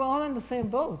know, we were all in the same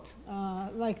boat.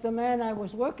 Like the man I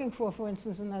was working for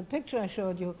instance, in that picture I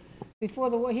showed you, before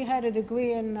the war, he had a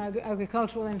degree in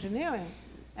agricultural engineering,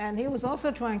 and he was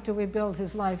also trying to rebuild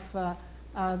his life.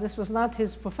 This was not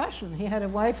his profession. He had a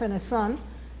wife and a son,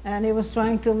 and he was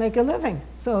trying to make a living.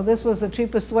 So this was the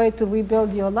cheapest way to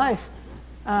rebuild your life.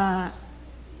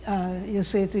 You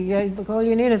see, all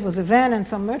you needed was a van and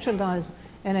some merchandise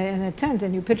and a tent,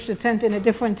 and you pitched a tent in a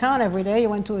different town every day. You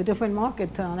went to a different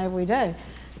market town every day.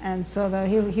 And so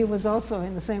he was also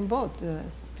in the same boat,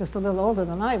 just a little older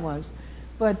than I was.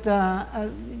 But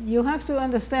you have to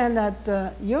understand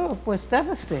that Europe was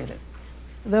devastated.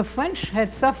 The French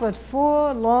had suffered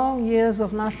 4 long years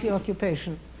of Nazi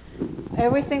occupation.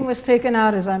 Everything was taken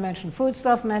out, as I mentioned,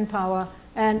 foodstuff, manpower,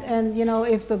 and you know,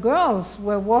 if the girls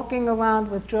were walking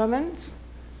around with Germans,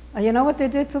 you know what they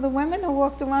did to the women who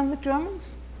walked around with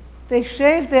Germans? They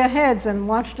shaved their heads and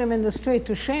watched them in the street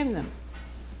to shame them.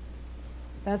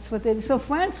 That's what they did. So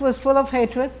France was full of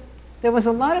hatred, There was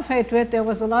a lot of hatred. There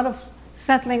was a lot of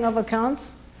settling of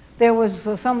accounts. There was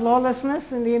some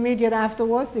lawlessness in the immediate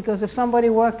afterwards, because if somebody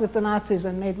worked with the Nazis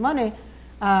and made money,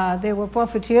 they were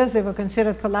profiteers, they were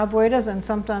considered collaborators, and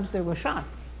sometimes they were shot.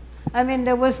 I mean,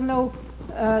 there was no,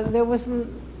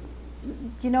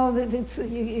 you know,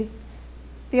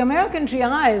 the American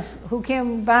GIs who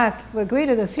came back were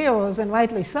greeted as heroes, and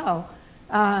rightly so.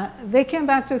 They came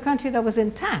back to a country that was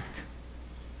intact.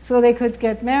 So they could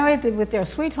get married with their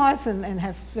sweethearts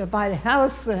and buy a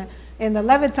house in the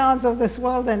Levitons of this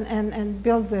world and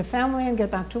build their family and get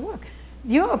back to work.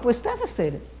 Europe was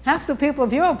devastated. Half the people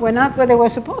of Europe were not where they were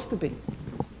supposed to be.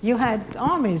 You had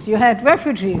armies, you had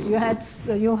refugees, you had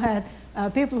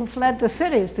people who fled to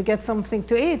cities to get something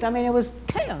to eat. I mean, it was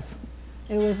chaos.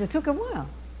 It took a while.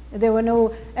 There were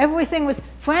no, everything was,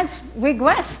 France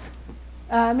regressed.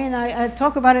 I mean, I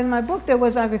talk about it in my book. There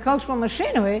was agricultural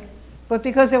machinery, but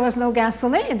because there was no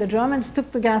gasoline, the Germans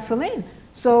took the gasoline.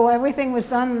 So everything was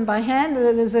done by hand,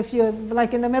 as if you're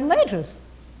like in the Middle Ages.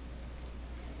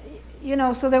 You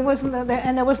know, so there wasn't,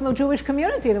 and there was no Jewish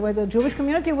community. The Jewish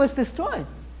community was destroyed.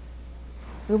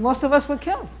 Most of us were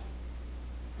killed.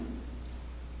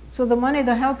 So the money,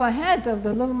 the help I had, the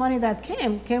little money that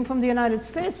came from the United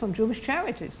States, from Jewish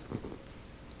charities.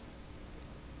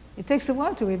 It takes a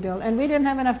while to rebuild. And we didn't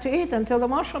have enough to eat until the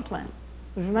Marshall Plan.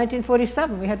 It was in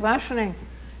 1947. We had rationing.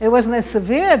 It wasn't as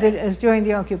severe as during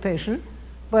the occupation,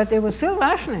 but it was still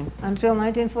rationing until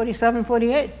 1947,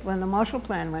 48, when the Marshall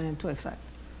Plan went into effect.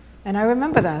 And I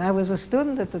remember that. I was a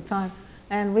student at the time.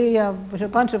 And we, with a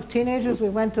bunch of teenagers, we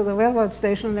went to the railroad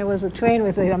station. There was a train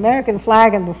with the American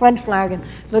flag and the French flag, and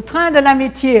le train de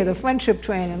l'amitié, the friendship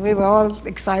train. And we were all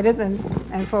excited,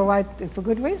 and for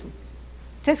good reason.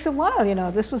 It takes a while, you know.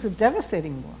 This was a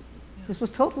devastating war. This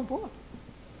was total war.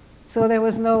 So there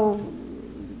was no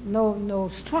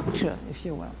structure, if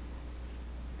you will.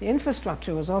 The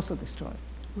infrastructure was also destroyed.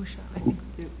 Usha, I think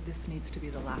this needs to be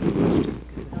the last question,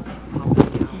 because it's the top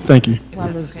of the hour. Thank you.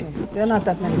 Well, there are not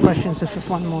that many questions. There's just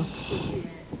one more.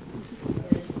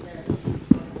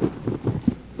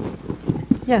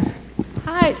 Yes.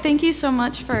 Hi, thank you so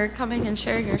much for coming and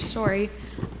sharing your story.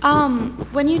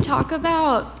 When you talk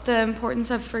about the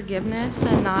importance of forgiveness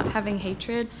and not having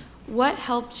hatred, what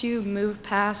helped you move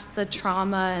past the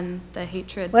trauma and the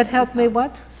hatred? What helped me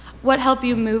what? What helped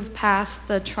you move past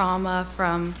the trauma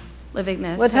from living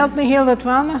this? What helped me heal the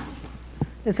trauma?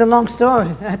 It's a long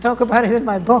story. I talk about it in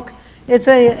my book. It's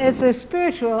a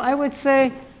spiritual, I would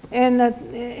say,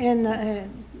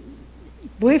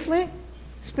 briefly,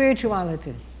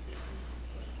 spirituality.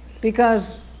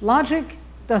 Because logic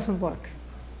doesn't work.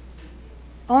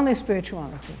 Only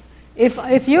spirituality.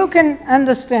 If you can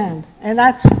understand, and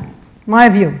that's my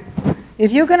view,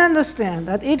 if you can understand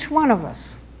that each one of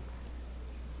us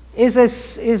is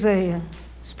a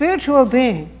spiritual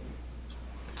being,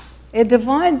 a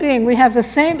divine being, we have the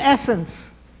same essence.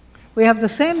 We have the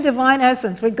same divine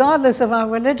essence, regardless of our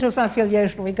religious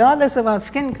affiliation, regardless of our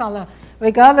skin color,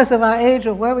 regardless of our age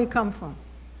or where we come from.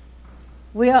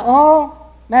 We are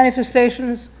all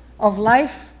manifestations of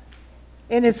life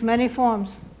in its many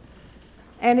forms.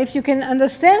 And if you can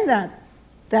understand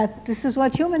that this is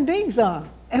what human beings are,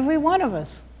 every one of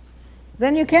us,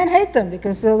 then you can't hate them,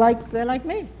 because they're like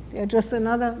me. They're just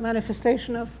another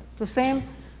manifestation of the same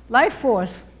life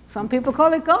force. Some people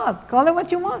call it God. Call it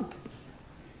what you want.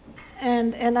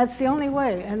 And that's the only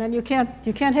way. And then you can't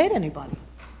hate anybody.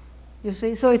 You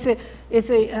see? So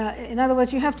in other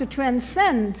words, you have to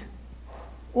transcend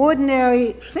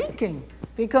ordinary thinking,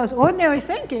 because ordinary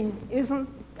thinking isn't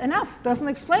enough, doesn't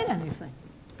explain anything,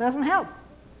 doesn't help.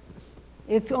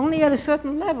 It's only at a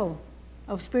certain level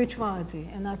of spirituality,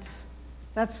 and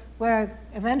that's where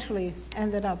I eventually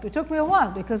ended up. It took me a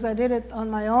while, because I did it on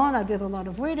my own. I did a lot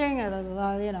of reading,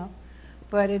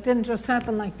 but it didn't just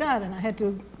happen like that, and I had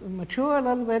to mature a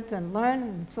little bit and learn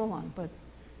and so on. But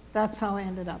that's how I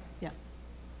ended up, yeah.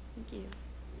 Thank you.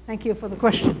 Thank you for the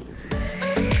question.